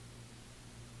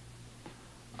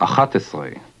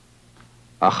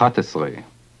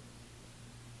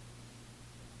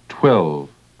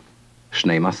 12. 12.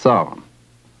 12.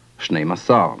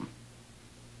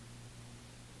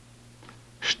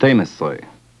 13.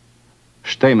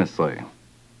 13.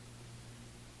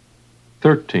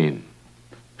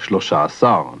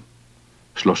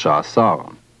 13.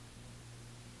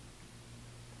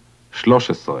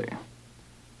 13.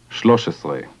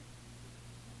 13.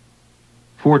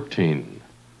 14.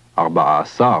 14.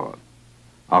 14.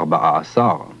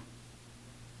 14.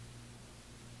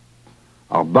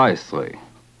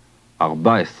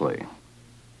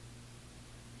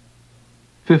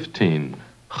 14. 15.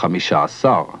 15.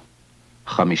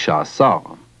 15.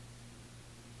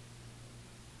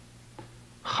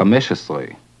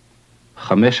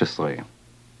 15.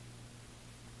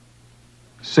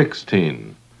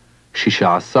 15. 16.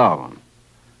 16.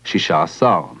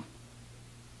 16.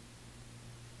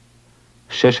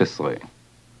 16.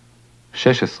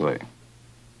 16.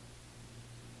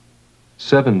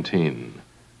 17.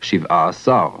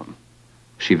 17.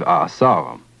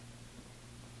 17.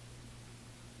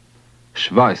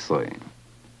 17.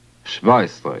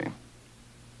 17.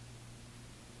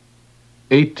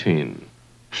 18.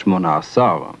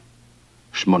 18.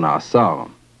 18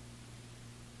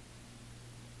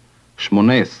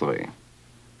 18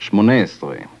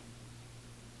 18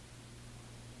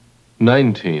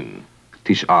 19,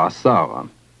 19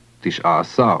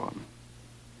 19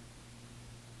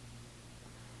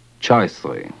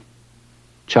 19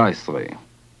 19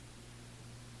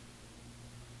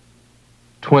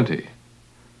 20,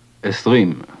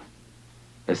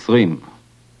 20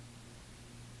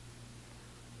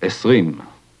 20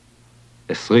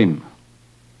 20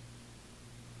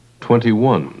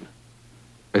 20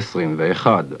 21,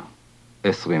 21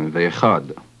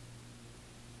 21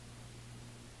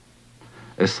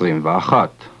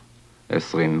 21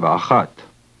 21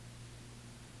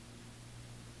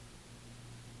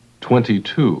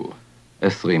 22,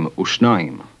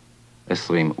 22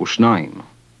 22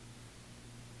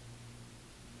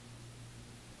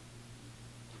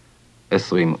 22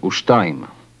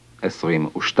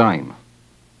 22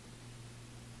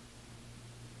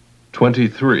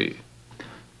 23,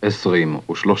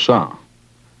 23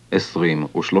 23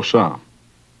 23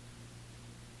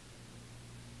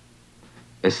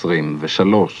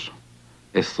 23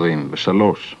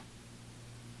 23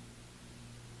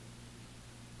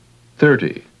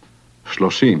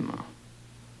 30,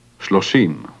 30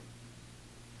 30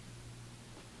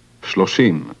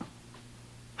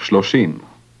 30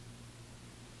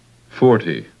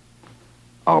 30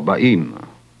 40, 40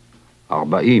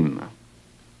 40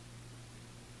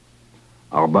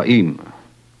 40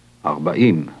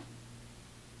 40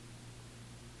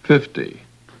 50,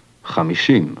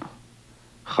 50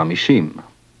 50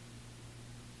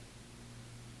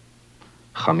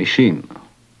 50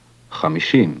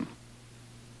 50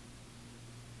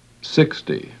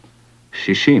 60,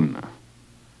 60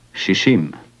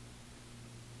 60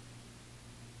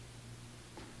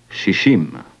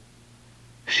 60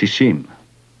 60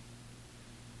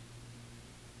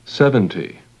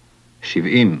 70,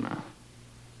 70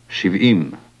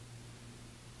 70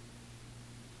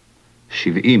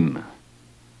 70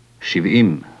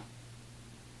 70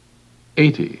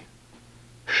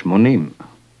 80, 80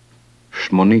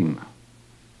 80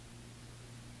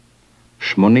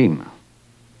 80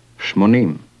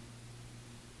 80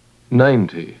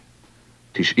 90,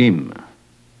 90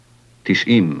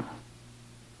 90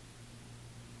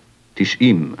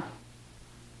 90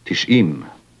 90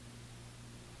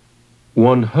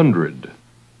 100,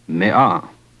 100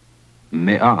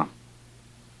 100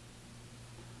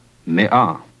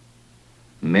 100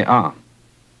 100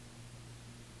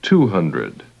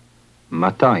 200,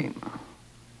 200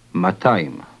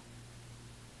 200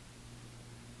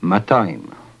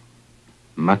 200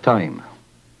 200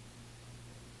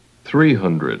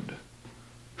 300,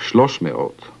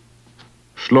 300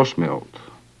 300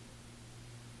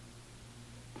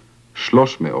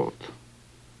 300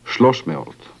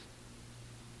 300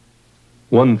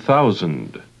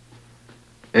 1,000,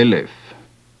 1000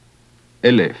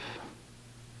 1000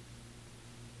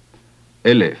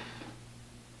 1000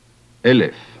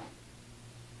 1000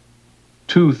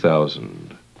 2,000,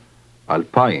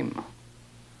 2000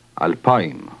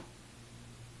 2000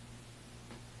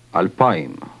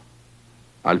 2000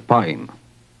 2000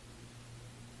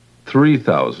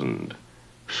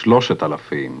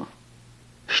 3,000,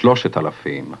 3000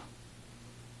 3000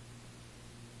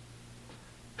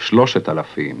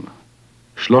 3000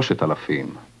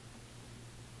 3000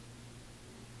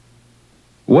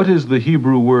 What is the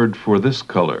Hebrew word for this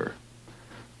color?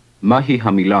 מהי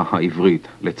המילה העברית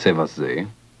לצבע זה?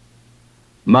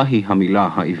 מהי המילה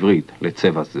העברית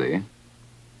לצבע זה?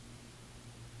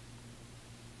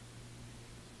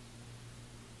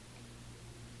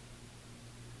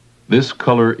 This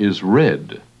color is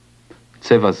red.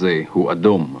 צבע זה הוא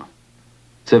אדום.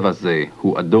 צבע זה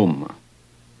הוא אדום.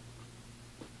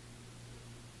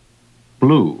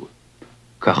 Blue,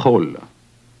 כחול.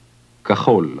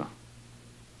 כחול.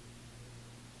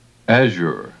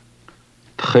 azure,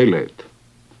 תכלת.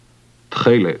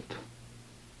 תכלת.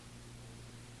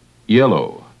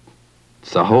 yellow,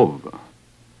 צהוב.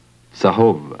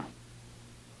 צהוב.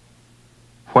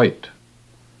 white,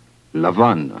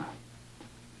 לבן.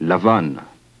 לבן.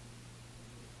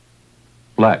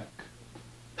 black,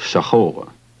 שחור.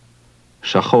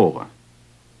 שחור.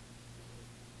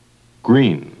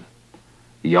 green,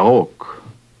 ירוק.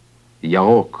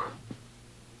 ירוק.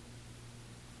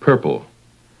 purple,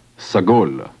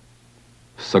 סגול.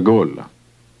 סגול.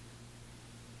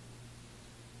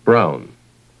 brown,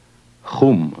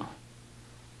 חום.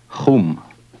 חום.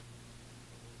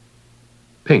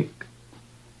 pink,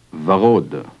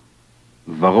 ורוד.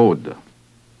 ורוד.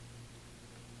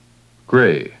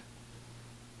 gray,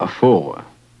 אפור.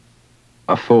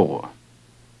 אפור.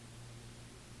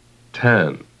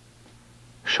 tan,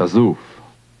 שזוף,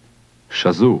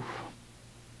 שזוף.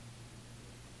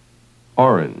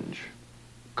 orange,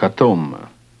 כתום,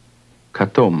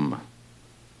 כתום.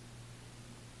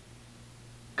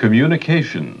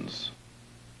 communications.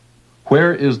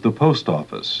 Where is the post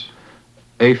office?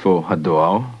 איפה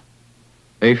הדואר?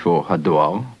 איפה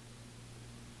הדואר?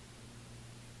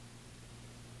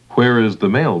 Where is the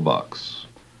mailbox?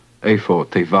 איפה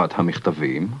תיבת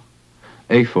המכתבים?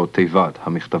 איפה תיבת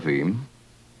המכתבים?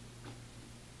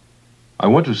 I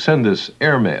want to send this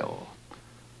airmail.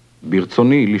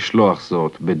 ברצוני לשלוח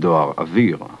זאת בדואר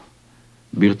אוויר.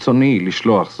 ברצוני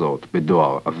לשלוח זאת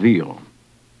בדואר אוויר.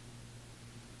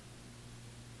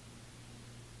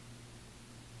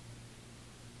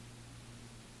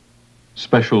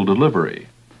 Special delivery.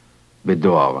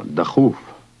 בדואר דחוף.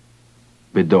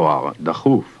 בדואר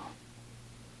דחוף.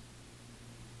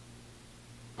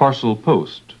 Parcel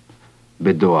post.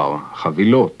 בדואר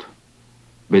חבילות.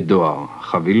 בדואר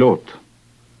חבילות.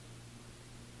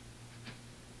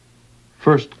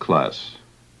 First class.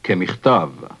 כמכתב.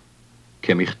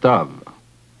 כמכתב.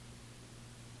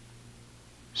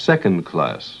 Second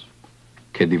class.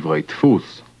 כדברי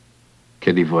דפוס.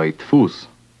 כדברי דפוס.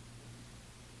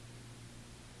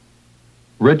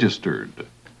 Registered.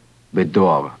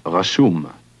 בדואר רשום.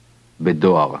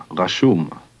 בדואר רשום.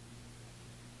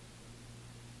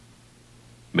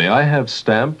 May I have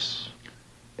stamps?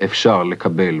 אפשר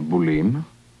לקבל בולים.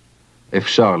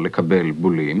 אפשר לקבל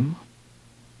בולים.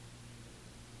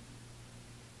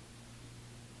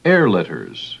 Air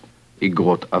letters.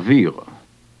 איגרות אוויר.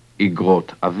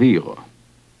 איגרות אוויר.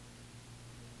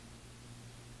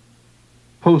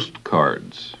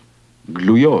 Postcards.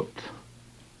 גלויות.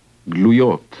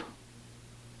 גלויות.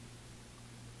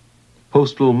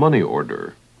 Postal money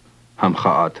order.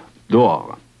 המחאת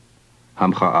דואר.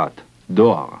 המחאת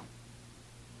דואר.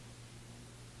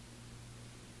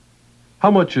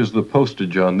 How much is the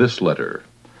postage on this letter?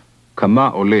 כמה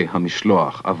עולה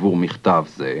המשלוח עבור מכתב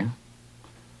זה?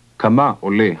 כמה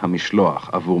עולה המשלוח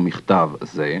עבור מכתב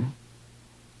זה?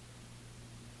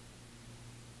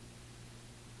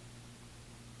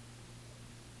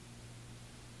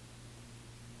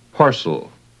 Parcel.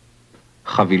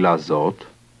 חבילה זאת.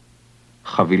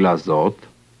 חבילה זאת.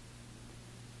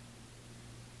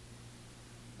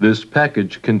 This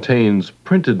package contains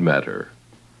printed matter.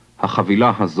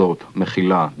 החבילה הזאת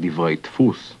מכילה דברי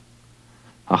דפוס.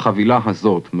 החבילה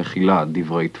הזאת מכילה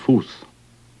דברי דפוס.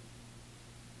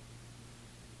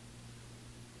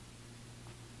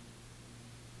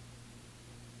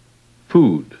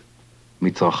 Food.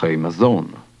 מצרכי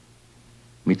מזון.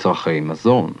 מצרכי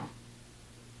מזון.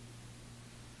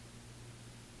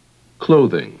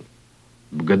 Clothing.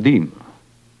 בגדים.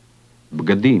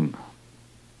 בגדים.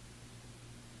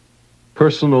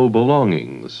 Personal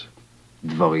belongings.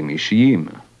 דברים אישיים.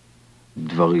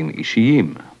 דברים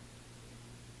אישיים.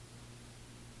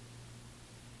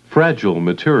 Fragile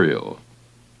material.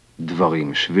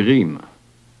 דברים שבירים.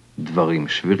 דברים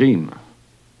שבירים.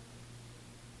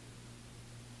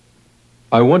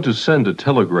 I want to send a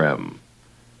telegram.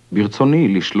 ברצוני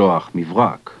לשלוח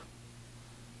מברק.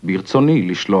 ברצוני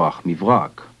לשלוח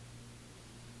מברק.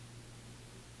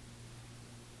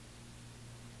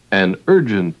 An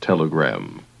urgent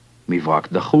telegram.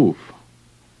 מברק דחוף.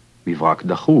 מברק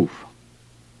דחוף.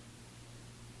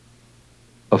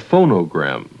 A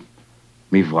phonogram.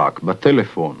 מברק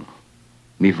בטלפון.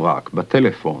 מברק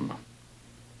בטלפון.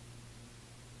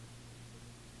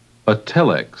 A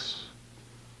telex.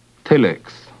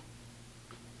 טלקס.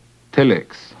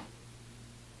 טלקס.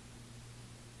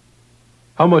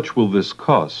 How much will this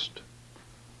cost?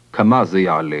 כמה זה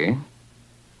יעלה?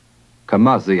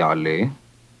 כמה זה יעלה?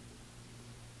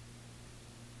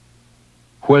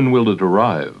 When will it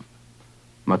arrive?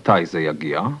 מתי זה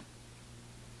יגיע?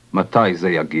 מתי זה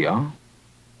יגיע?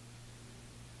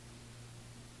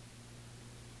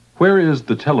 Where is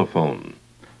the telephone?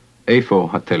 איפה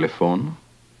הטלפון?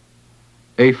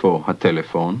 איפה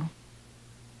הטלפון?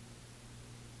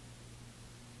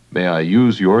 May I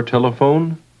use your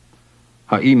telephone?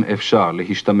 האם אפשר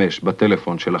להשתמש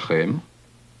בטלפון שלכם?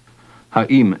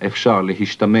 האם אפשר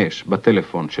להשתמש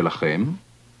בטלפון שלכם?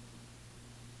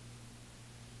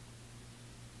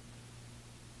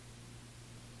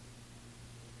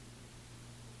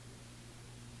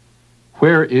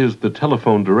 Where is the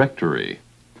telephone directory?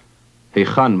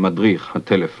 היכן מדריך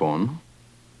הטלפון?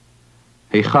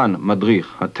 היכן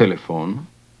מדריך הטלפון?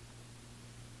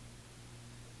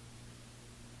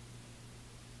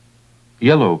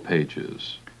 Yellow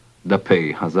pages.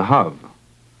 דפי הזהב.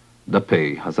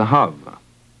 דפי הזהב.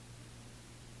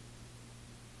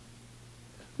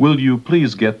 Will you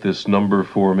please get this number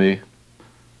for me?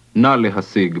 נא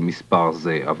להשיג מספר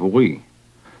זה עבורי.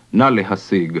 נא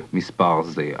להשיג מספר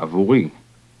זה עבורי.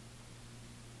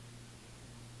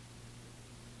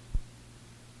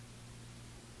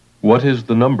 What is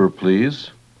the number,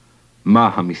 please? מה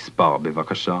המספר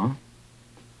בבקשה?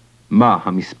 מה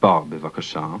המספר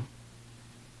בבקשה?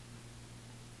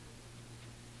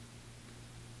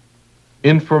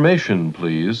 Information,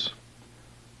 please.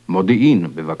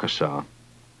 מודיעין בבקשה.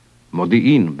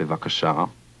 מודיעין בבקשה.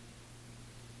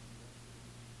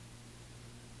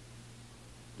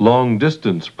 Long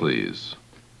distance, please.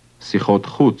 שיחות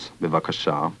חוץ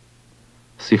בבקשה.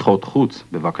 שיחות חוץ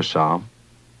בבקשה.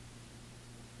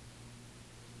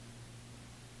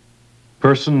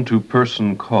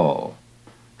 Person-to-person call.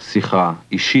 שיחה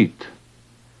אישית.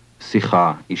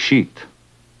 שיחה אישית.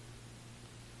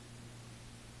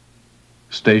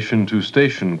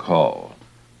 Station-to-station call.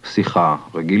 שיחה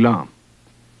רגילה.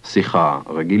 שיחה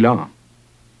רגילה.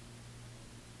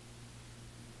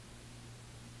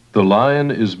 The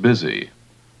line is busy.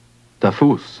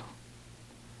 תפוס.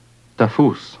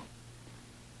 תפוס.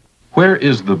 Where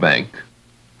is the bank?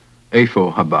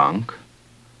 איפה הבנק?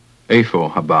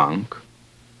 איפה הבנק?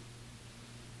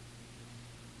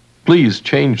 Please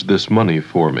change this money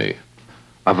for me.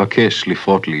 אבקש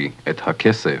לפרוט לי את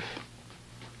הכסף.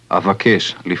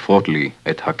 אבקש לפרוט לי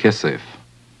את הכסף.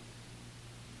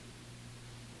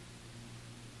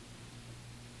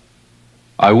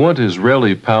 I want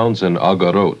Israeli pounds and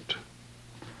agarot.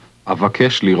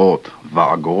 אבקש לראות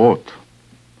ואגורות.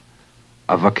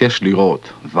 אבקש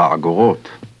לראות ואגורות.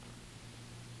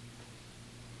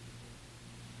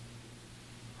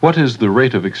 What is the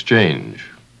rate of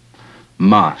exchange?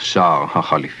 מה שער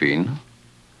החליפין?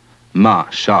 מה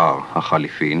שער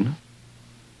החליפין?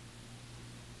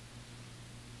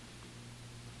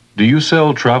 Do you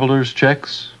sell traveler's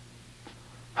checks?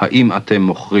 האם אתם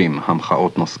מוכרים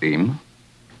המחאות נוסעים?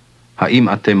 האם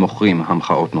אתם מוכרים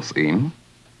המחאות נוסעים?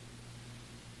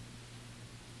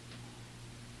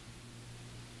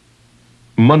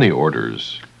 Money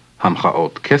orders.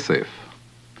 המחאות כסף.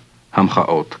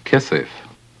 המחאות כסף.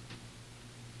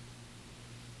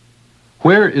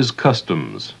 Where is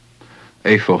customs?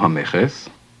 איפה המכס?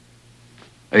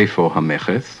 איפה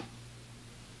המכס?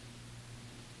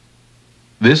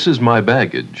 This is my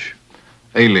baggage.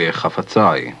 אלה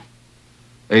חפציי.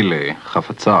 אלה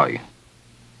חפציי.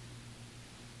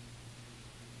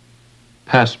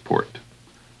 Passport.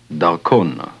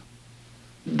 דרכון.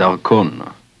 דרכון.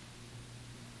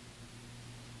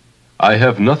 I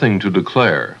have nothing to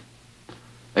declare.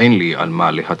 אין לי על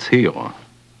מה להצהיר.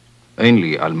 אין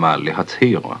לי על מה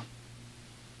להצהיר.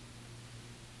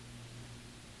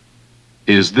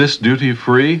 Is this duty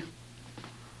free?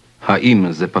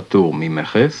 האם זה פטור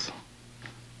ממכס?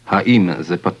 האם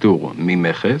זה פטור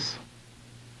ממכס?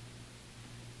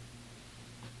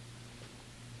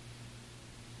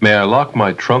 May I lock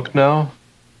my trunk now?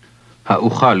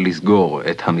 האוכל לסגור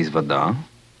את המזוודה?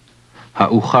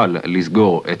 האוכל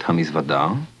לסגור את המזוודה?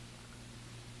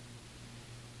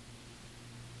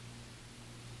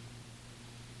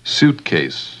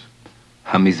 Suitcase.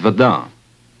 המזוודה.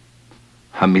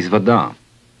 המזוודה.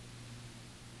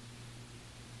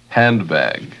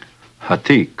 Handbag.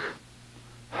 התיק.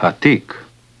 התיק.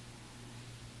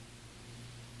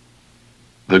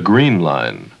 The green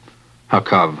line.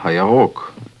 הקו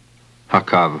הירוק.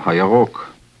 הקו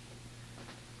הירוק.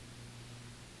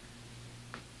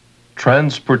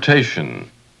 Transportation.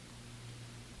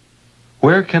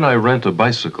 Where can I rent a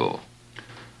bicycle?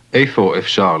 איפה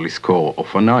אפשר לשכור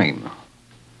אופניים?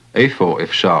 איפה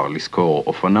אפשר לשכור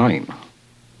אופניים?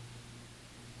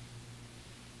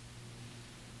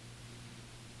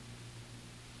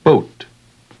 Boat.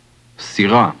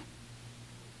 סירה.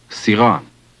 סירה.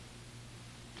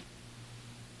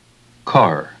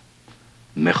 Car.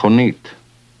 מכונית.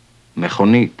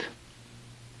 מכונית.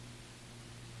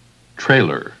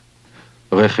 Trailer.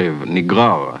 רכב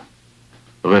נגרר.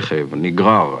 רכב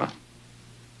נגרר.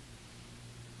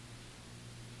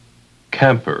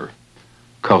 Camper.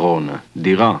 קרון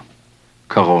דירה.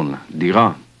 קרון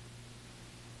דירה.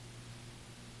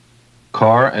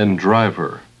 Car and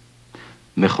driver.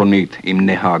 מכונית עם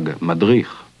נהג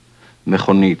מדריך.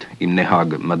 מכונית עם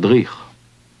נהג מדריך.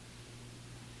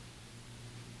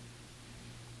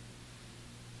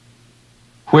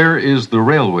 Where is the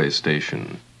railway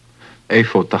station?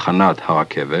 איפה תחנת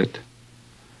הרכבת?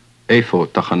 איפה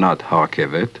תחנת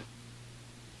הרכבת?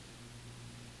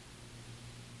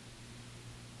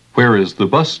 Where is the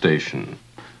bus station?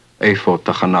 איפה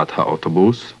תחנת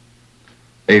האוטובוס?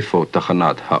 איפה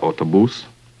תחנת האוטובוס?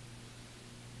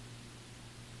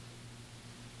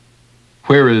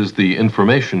 Where is the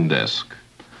information desk?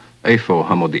 איפה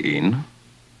המודיעין?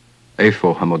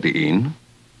 איפה המודיעין?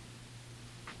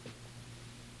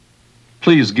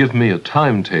 Please give me a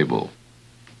timetable.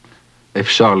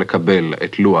 אפשר לקבל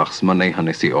את לוח זמני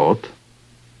הנסיעות?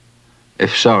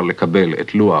 אפשר לקבל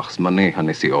את לוח זמני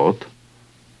הנסיעות?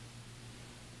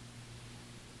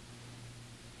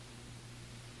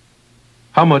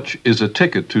 How much is a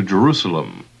ticket to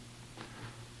Jerusalem?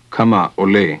 כמה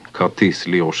עולה כרטיס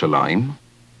לירושלים?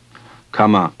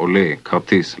 כמה עולה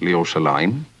כרטיס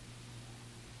לירושלים?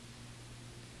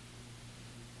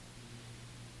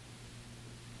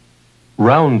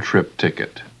 Round trip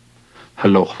ticket.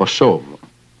 הלוך ושוב.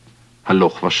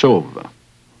 הלוך ושוב.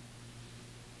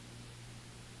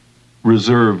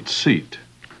 Reserved seat.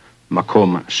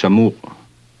 מקום שמור.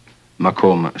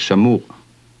 מקום שמור.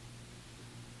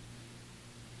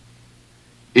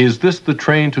 Is this the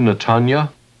train to Netanya?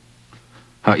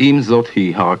 האם זאת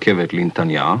היא הרכבת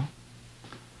לנתניה?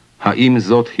 האם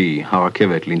זאת היא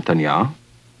הרכבת לנתניה?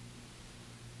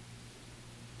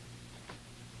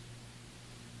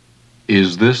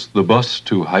 Is this the bus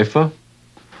to Haifa?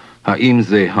 האם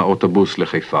זה האוטובוס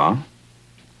לחיפה?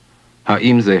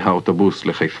 האם זה האוטובוס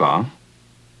לחיפה?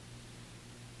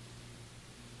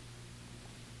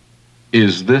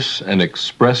 Is this an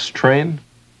express train?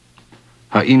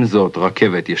 האם זאת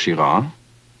רכבת ישירה?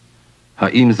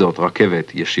 האם זאת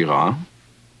רכבת ישירה?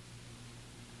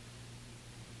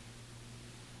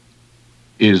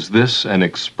 Is this an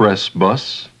express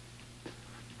bus?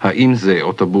 האם זה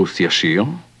אוטובוס ישיר?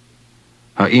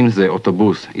 האם זה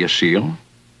אוטובוס ישיר?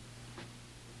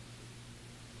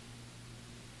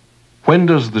 When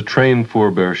does the train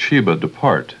for Beersheba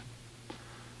depart?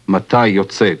 מתי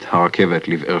יוצאת הרכבת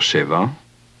לבאר שבע?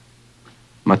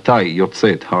 מתי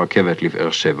יוצאת הרכבת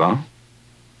לבאר שבע?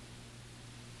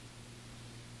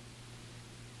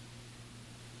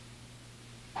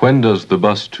 When does the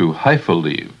bus to Haifa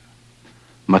leave?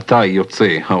 מתי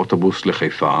יוצא האוטובוס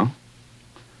לחיפה?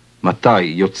 מתי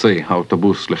יוצא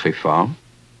האוטובוס לחיפה?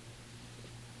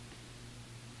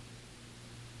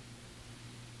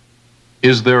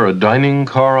 Is there a dining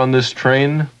car on this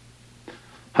train?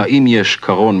 האם יש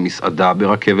קרון מסעדה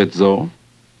ברכבת זו?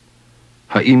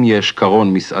 האם יש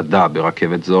קרון מסעדה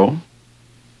ברכבת זו?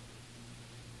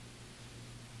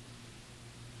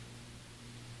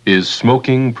 Is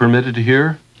smoking permitted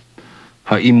here?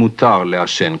 האם מותר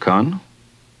לעשן כאן?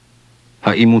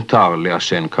 האם מותר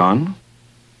לעשן כאן?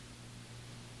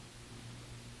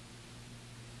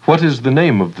 What is the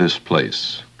name of this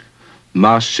place?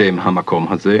 מה שם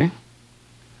המקום הזה?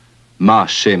 מה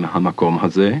שם המקום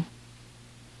הזה?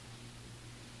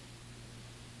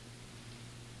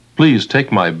 Please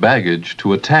take my baggage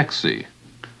to a taxi.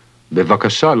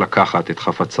 בבקשה לקחת את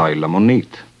חפציי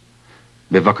למונית.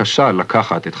 בבקשה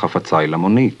לקחת את חפציי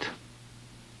למונית.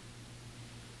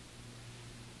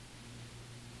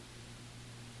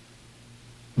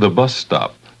 The bus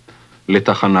stop.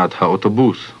 לתחנת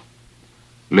האוטובוס.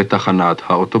 לתחנת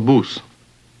האוטובוס.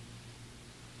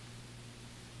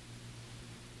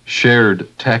 Shared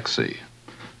taxi.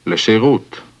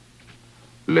 לשירות.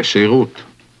 לשירות.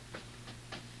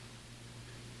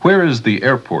 Where is the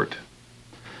airport?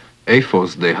 איפה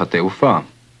שדה התעופה?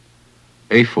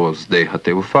 איפה שדה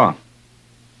התעופה?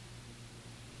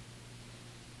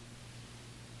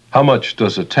 How much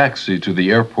does a taxi to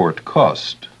the airport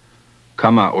cost?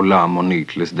 כמה עולה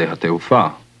מונית לשדה התעופה?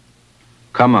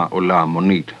 כמה עולה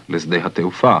מונית לשדה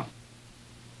התעופה?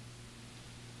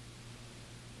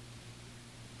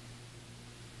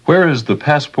 Where is the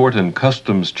passport and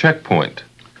customs checkpoint?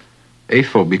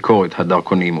 איפה ביקורת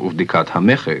הדרכונים ובדיקת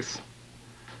המכס?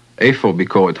 איפה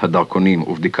ביקורת הדרכונים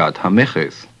ובדיקת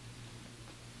המכס?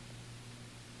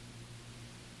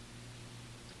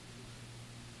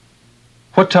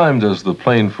 What time does the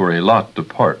plane for Eilat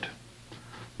depart?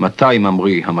 מתי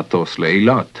ממריא המטוס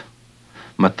לאילת?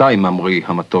 מתי ממריא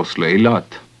המטוס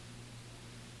לאילת?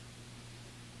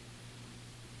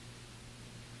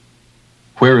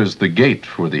 Where is the gate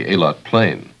for the Eilat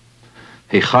plane?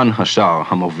 היכן השער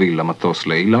המוביל למטוס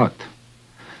לאילת?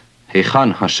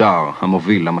 היכן השער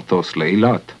המוביל למטוס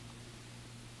לאילת?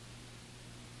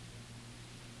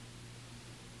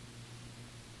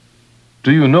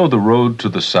 Do you know the road to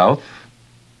the south?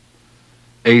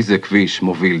 איזה כביש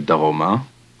מוביל דרומה?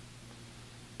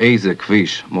 איזה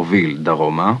כביש מוביל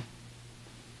דרומה?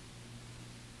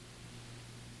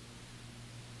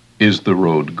 Is the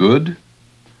road good?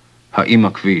 האם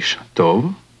הכביש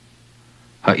טוב?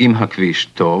 האם הכביש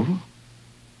טוב?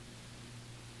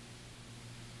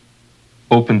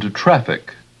 Open to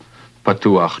traffic.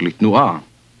 פתוח לתנועה.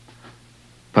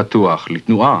 פתוח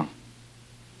לתנועה.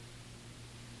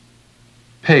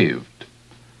 Paved.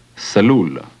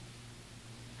 סלול.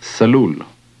 סלול.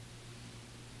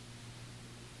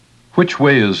 Which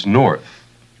way is north?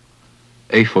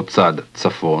 איפה צד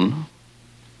צפון?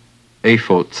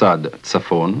 איפה צד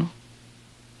צפון?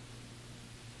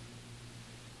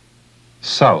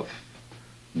 South.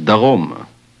 דרום.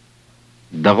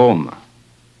 דרום.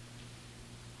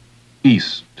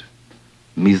 East.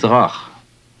 מזרח.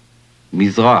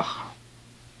 מזרח.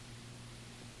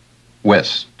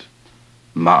 West.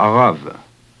 מערב.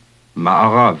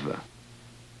 מערב.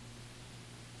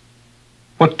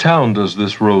 What town does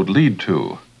this road lead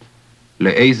to?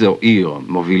 לאיזו עיר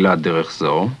מובילה דרך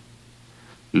זו?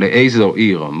 לאיזו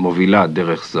עיר מובילה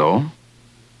דרך זו?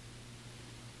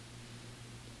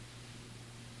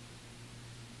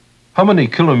 How many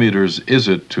kilometers is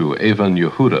it to Evan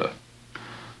Yehuda?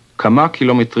 כמה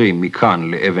קילומטרים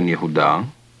מכאן לאבן יהודה?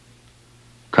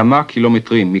 כמה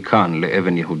קילומטרים מכאן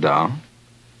לאבן יהודה?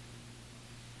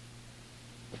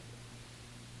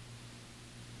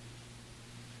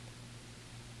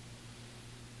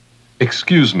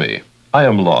 Excuse me, I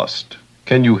am lost.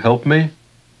 Can you help me?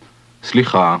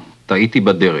 סליחה, טעיתי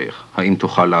בדרך, האם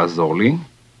תוכל לעזור לי?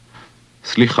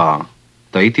 סליחה,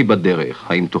 טעיתי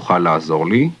בדרך, האם תוכל לעזור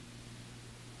לי?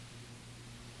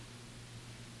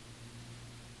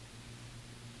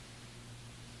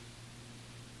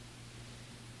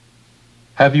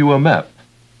 Have you a map?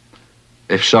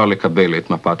 אפשר לקבל את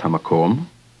מפת המקום?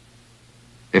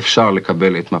 אפשר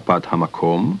לקבל את מפת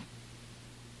המקום?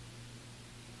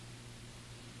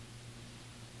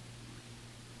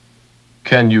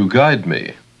 Can you guide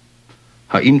me?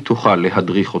 האם תוכל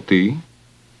להדריך אותי?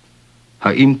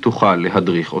 האם תוכל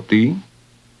להדריך אותי?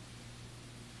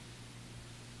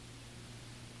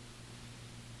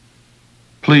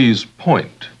 Please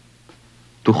point.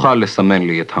 תוכל לסמן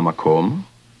לי את המקום?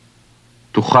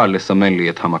 תוכל לסמן לי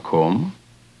את המקום?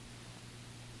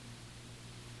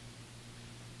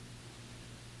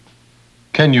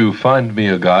 Can you find me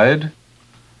a guide?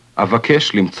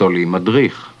 אבקש למצוא לי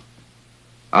מדריך.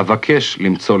 אבקש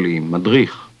למצוא לי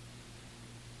מדריך.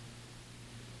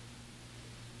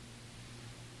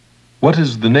 What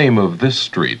is the name of this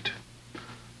street?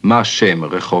 מה שם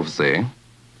רחוב זה?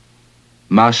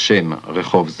 מה שם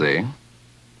רחוב זה?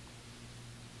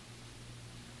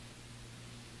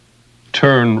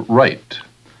 Turn right.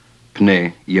 פנה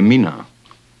ימינה.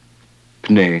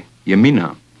 פנה ימינה.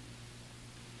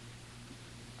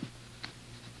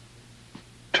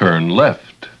 Turn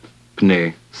left. פנה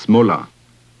שמאלה.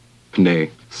 פנה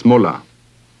שמאלה.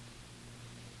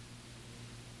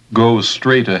 Go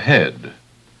straight ahead.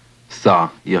 סע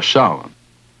ישר.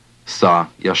 סע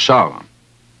ישר.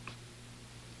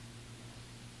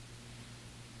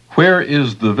 Where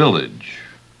is the village?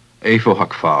 איפה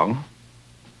הכפר?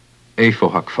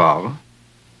 איפה הכפר?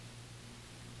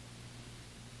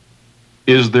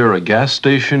 Is there a gas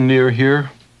station near here?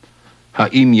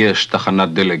 האם יש תחנת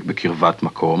דלק בקרבת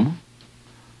מקום?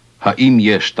 האם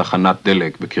יש תחנת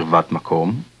דלק בקרבת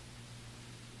מקום?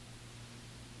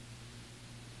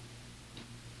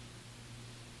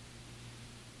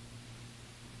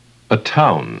 A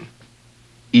town.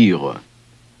 עיר.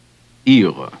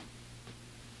 עיר.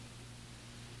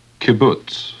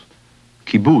 Kibbutz.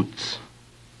 קיבוץ.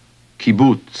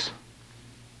 קיבוץ.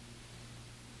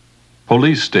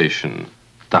 Police station.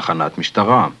 תחנת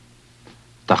משטרה.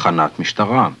 תחנת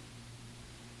משטרה.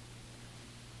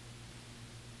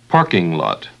 Parking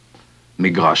lot.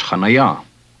 מגרש חנייה.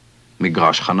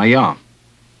 מגרש חנייה.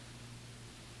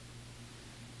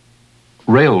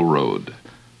 Railroad.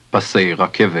 פסי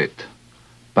רכבת.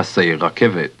 פסי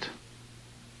רכבת.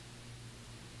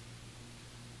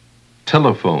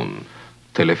 Telephone.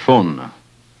 טלפון.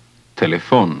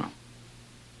 טלפון.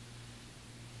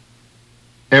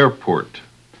 Airport.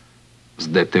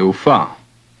 שדה תעופה.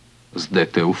 שדה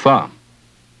תעופה.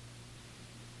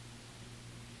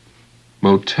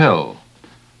 Motel.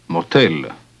 מוטל.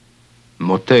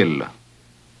 מוטל.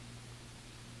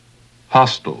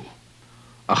 Hostel.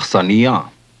 אכסניה.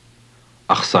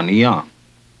 אכסניה.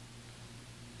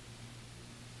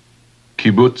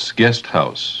 Kibbutz guest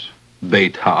house.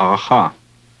 בית הערכה.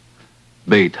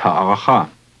 בית הערכה.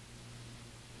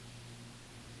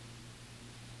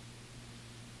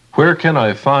 Where can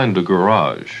I find a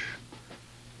garage?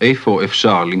 איפה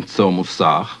אפשר למצוא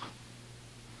מוסך?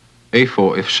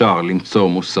 איפה אפשר למצוא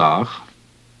מוסך?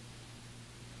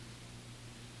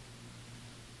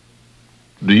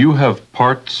 Do you have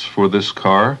parts for this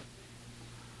car?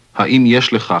 האם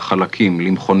יש לך חלקים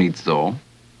למכונית זו?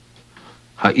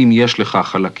 האם יש לך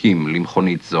חלקים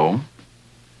למכונית זו?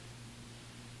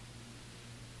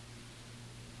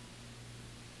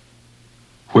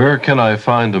 Where can I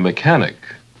find a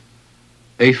mechanic?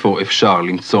 איפה אפשר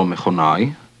למצוא מכונאי?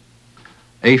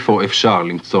 איפה אפשר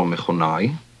למצוא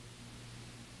מכונאי?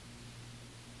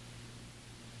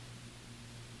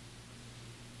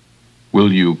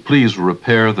 Will you please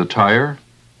repair the tire?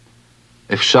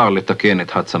 אפשר לתקן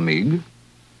את הצמיג?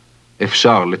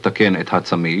 אפשר לתקן את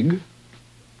הצמיג?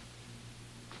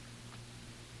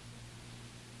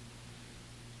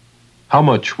 How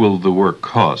much will the work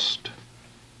cost?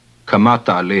 כמה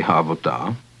תעלה העבודה?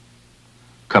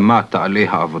 כמה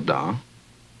תעלה העבודה?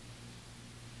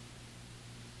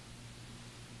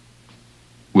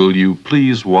 Will you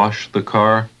please wash the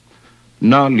car?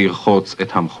 נא לרחוץ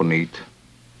את המכונית.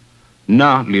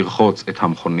 נא לרחוץ את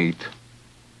המכונית.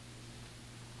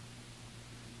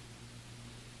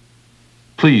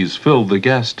 Please fill the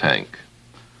gas tank.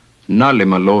 נא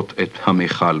למלות את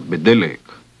המכל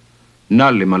בדלק. נא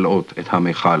למלות את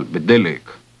המכל בדלק.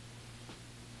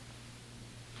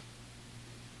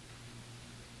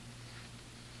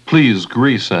 Please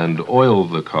grease and oil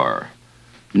the car.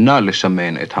 נא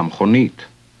לשמן את המכונית.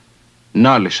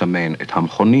 נא לשמן את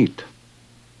המכונית.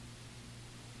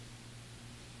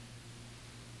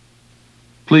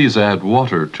 Please add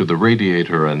water to the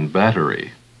radiator and battery.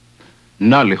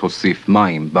 נא להוסיף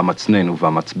מים במצנן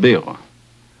ובמצבר.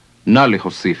 נא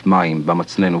להוסיף מים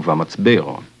במצנן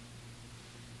ובמצבר.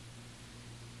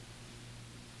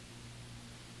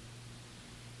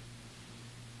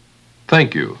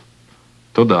 Thank you.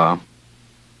 תודה.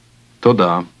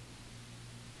 תודה.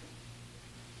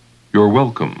 You're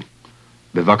welcome.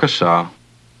 בבקשה.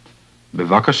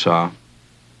 בבקשה.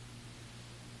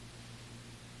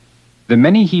 The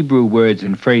many Hebrew words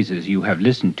and phrases you have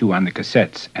listened to on the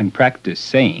cassettes and practiced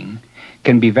saying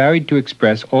can be varied to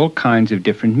express all kinds of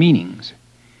different meanings.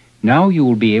 Now you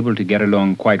will be able to get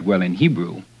along quite well in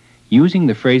Hebrew, using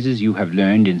the phrases you have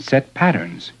learned in set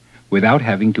patterns, without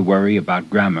having to worry about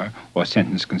grammar or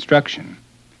sentence construction.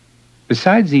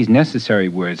 Besides these necessary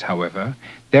words, however,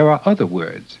 there are other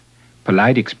words,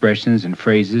 polite expressions and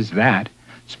phrases that,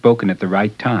 spoken at the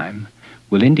right time,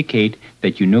 will indicate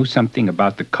that you know something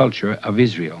about the culture of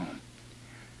Israel.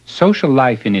 Social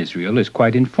life in Israel is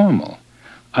quite informal,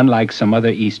 unlike some other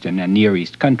Eastern and Near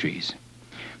East countries.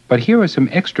 But here are some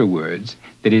extra words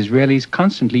that Israelis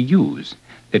constantly use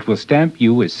that will stamp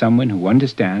you as someone who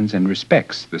understands and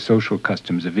respects the social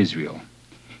customs of Israel.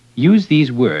 Use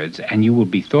these words and you will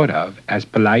be thought of as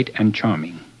polite and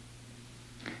charming.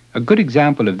 A good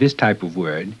example of this type of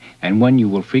word, and one you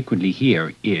will frequently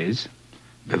hear, is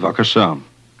בבקשה.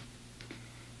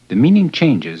 The meaning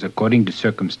changes according to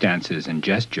circumstances and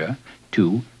gesture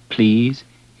to please,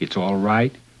 it's all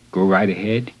right, go right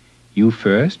ahead, you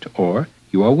first, or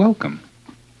you are welcome.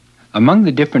 Among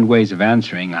the different ways of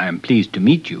answering I am pleased to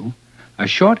meet you, a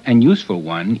short and useful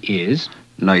one is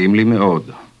נעים לי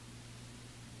מאוד.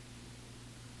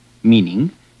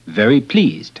 meaning very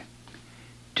pleased.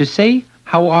 To say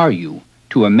how are you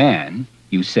to a man,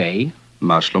 you say,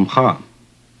 מה שלומך?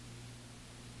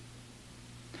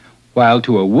 while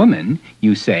to a woman,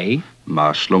 you say,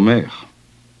 מה שלומך?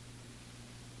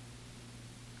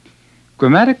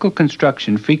 Grammatical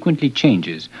construction frequently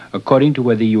changes according to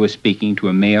whether you are speaking to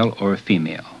a male or a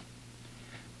female.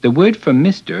 The word for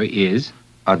Mr. is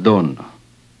אדון.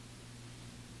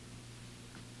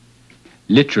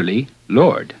 literally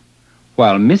Lord,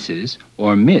 while Mrs.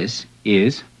 or Miss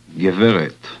is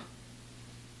גברת.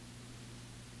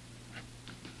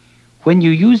 when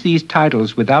you use these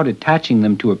titles without attaching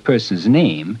them to a person's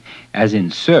name, as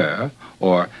in Sir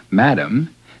or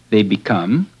Madam, they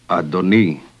become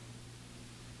אדוני.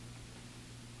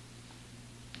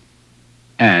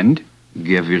 and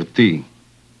גברתי.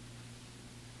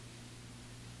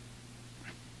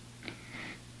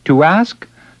 to ask,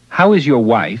 how is your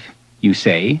wife, you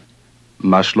say,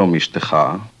 מה שלום אשתך?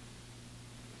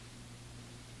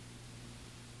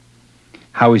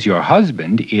 how is your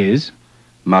husband is,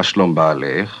 מה שלום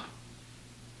בעלך?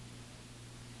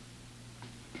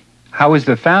 how is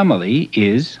the family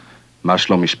is, מה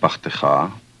שלום משפחתך?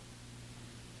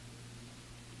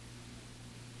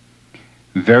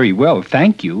 very well,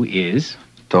 thank you is,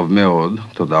 טוב מאוד,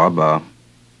 תודה רבה.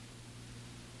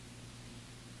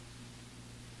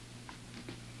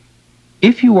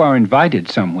 if you are invited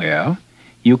somewhere,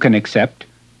 you can accept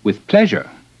with pleasure.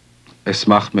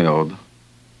 אשמח מאוד.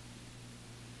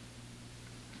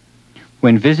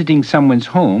 When visiting someone's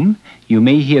home, you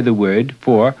may hear the word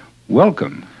for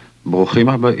welcome. ברוכים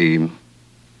הבאים.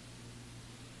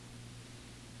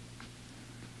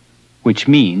 Which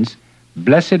means,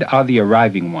 blessed are the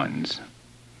arriving ones.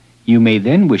 You may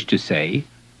then wish to say,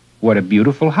 what a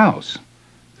beautiful house.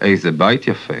 איזה בית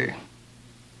יפה.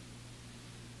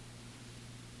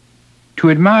 To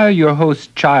admire your host's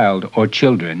child or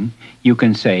children, you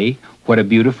can say, what a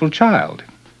beautiful child.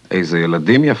 איזה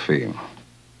ילדים יפים.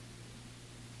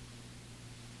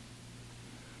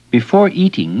 Before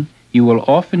eating, you will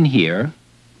often hear,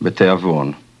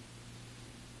 בתיאבון.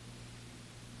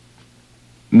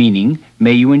 meaning,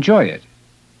 may you enjoy it.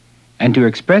 And to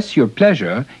express your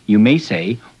pleasure, you may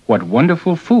say, what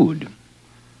wonderful food.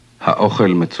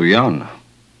 האוכל מצוין.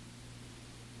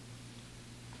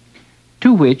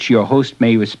 To which your host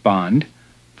may respond,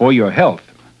 for your health.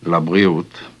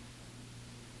 לבריאות.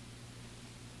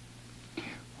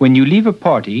 When you leave a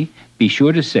party, be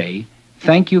sure to say,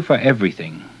 thank you for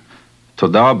everything.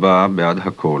 תודה רבה בעד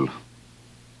הכל.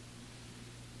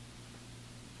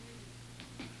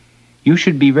 You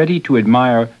should be ready to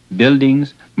admire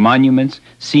buildings, monuments,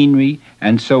 scenery,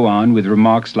 and so on with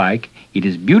remarks like, it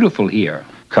is beautiful here,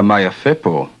 כמה יפה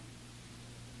פה.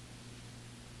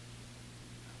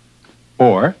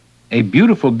 or a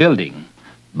beautiful building,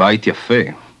 בית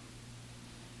יפה.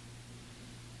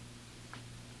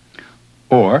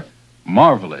 or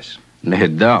marvelous.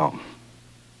 נהדר.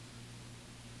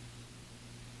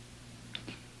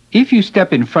 If you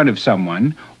step in front of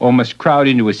someone or must crowd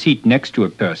into a seat next to a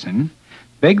person,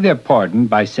 beg their pardon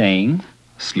by saying,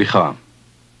 סליחה.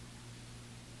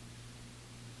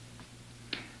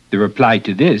 the reply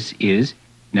to this is,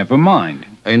 never mind.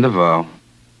 אין דבר.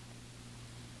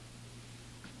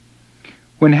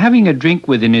 When having a drink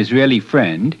with an Israeli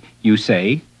friend, you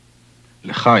say,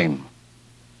 לחיים.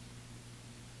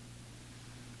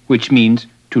 which means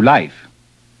to life.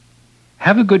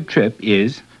 Have a good trip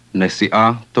is,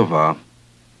 נסיעה טובה.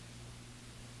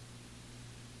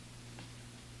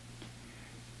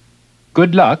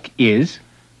 good luck is,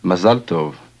 מזל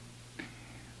טוב.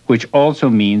 which also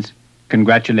means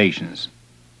congratulations.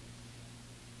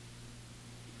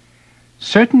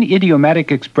 Certain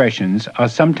idiomatic expressions are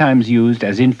sometimes used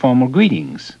as informal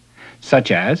greetings,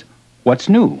 such as, what's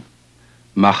new?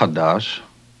 מה חדש?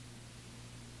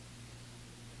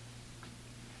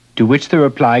 To which the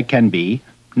reply can be,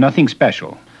 nothing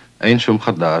special. אין שום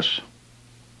חדש.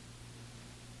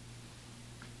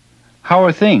 How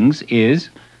are things is,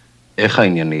 איך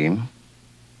העניינים?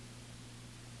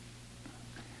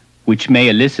 which may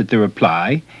elicit the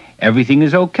reply, everything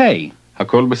is okay,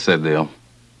 הכל בסדר.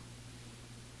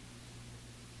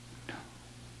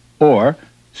 or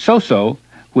so-so,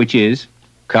 which is,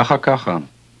 ככה ככה.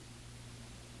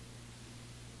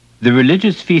 the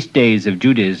religious feast days of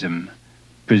Judaism,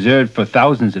 preserved for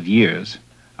thousands of years,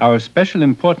 are of special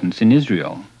importance in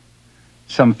Israel.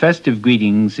 Some festive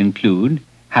greetings include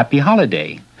Happy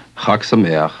Holiday, חג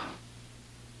שמח.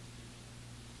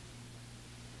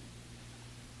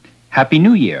 Happy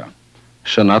New Year,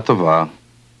 שנה טובה.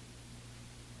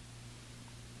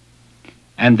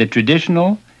 and the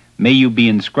traditional May you be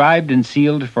inscribed and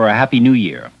sealed for a Happy New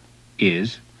Year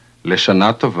is,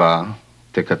 לשנה טובה,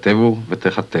 תכתבו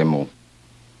ותחתמו.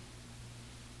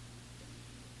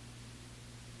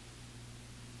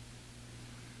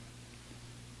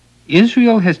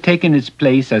 Israel has taken its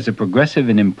place as a progressive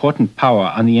and important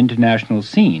power on the international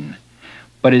scene,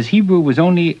 but as Hebrew was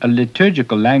only a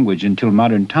liturgical language until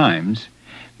modern times,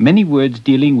 many words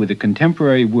dealing with the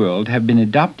contemporary world have been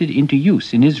adopted into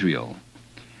use in Israel.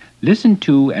 Listen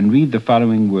to and read the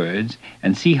following words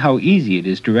and see how easy it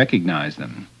is to recognize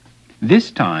them.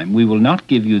 This time we will not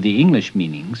give you the English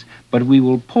meanings, but we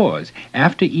will pause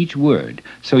after each word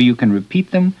so you can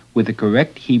repeat them with the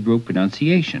correct Hebrew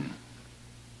pronunciation.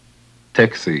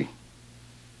 טקסי.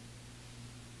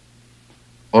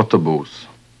 אוטובוס.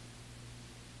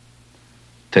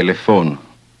 טלפון.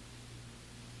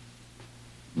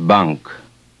 בנק.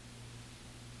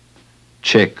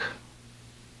 צ'ק.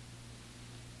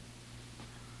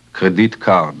 קרדיט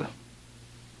קארד.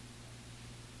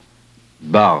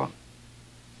 בר.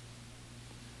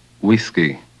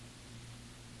 וויסקי.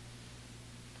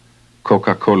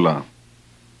 קוקה קולה.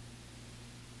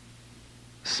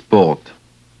 ספורט.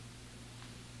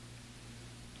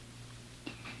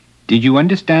 Did you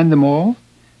understand them all?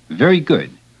 Very good.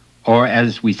 Or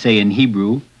as we say in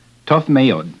Hebrew, tov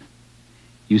meod.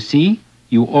 You see,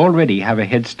 you already have a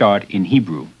head start in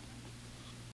Hebrew.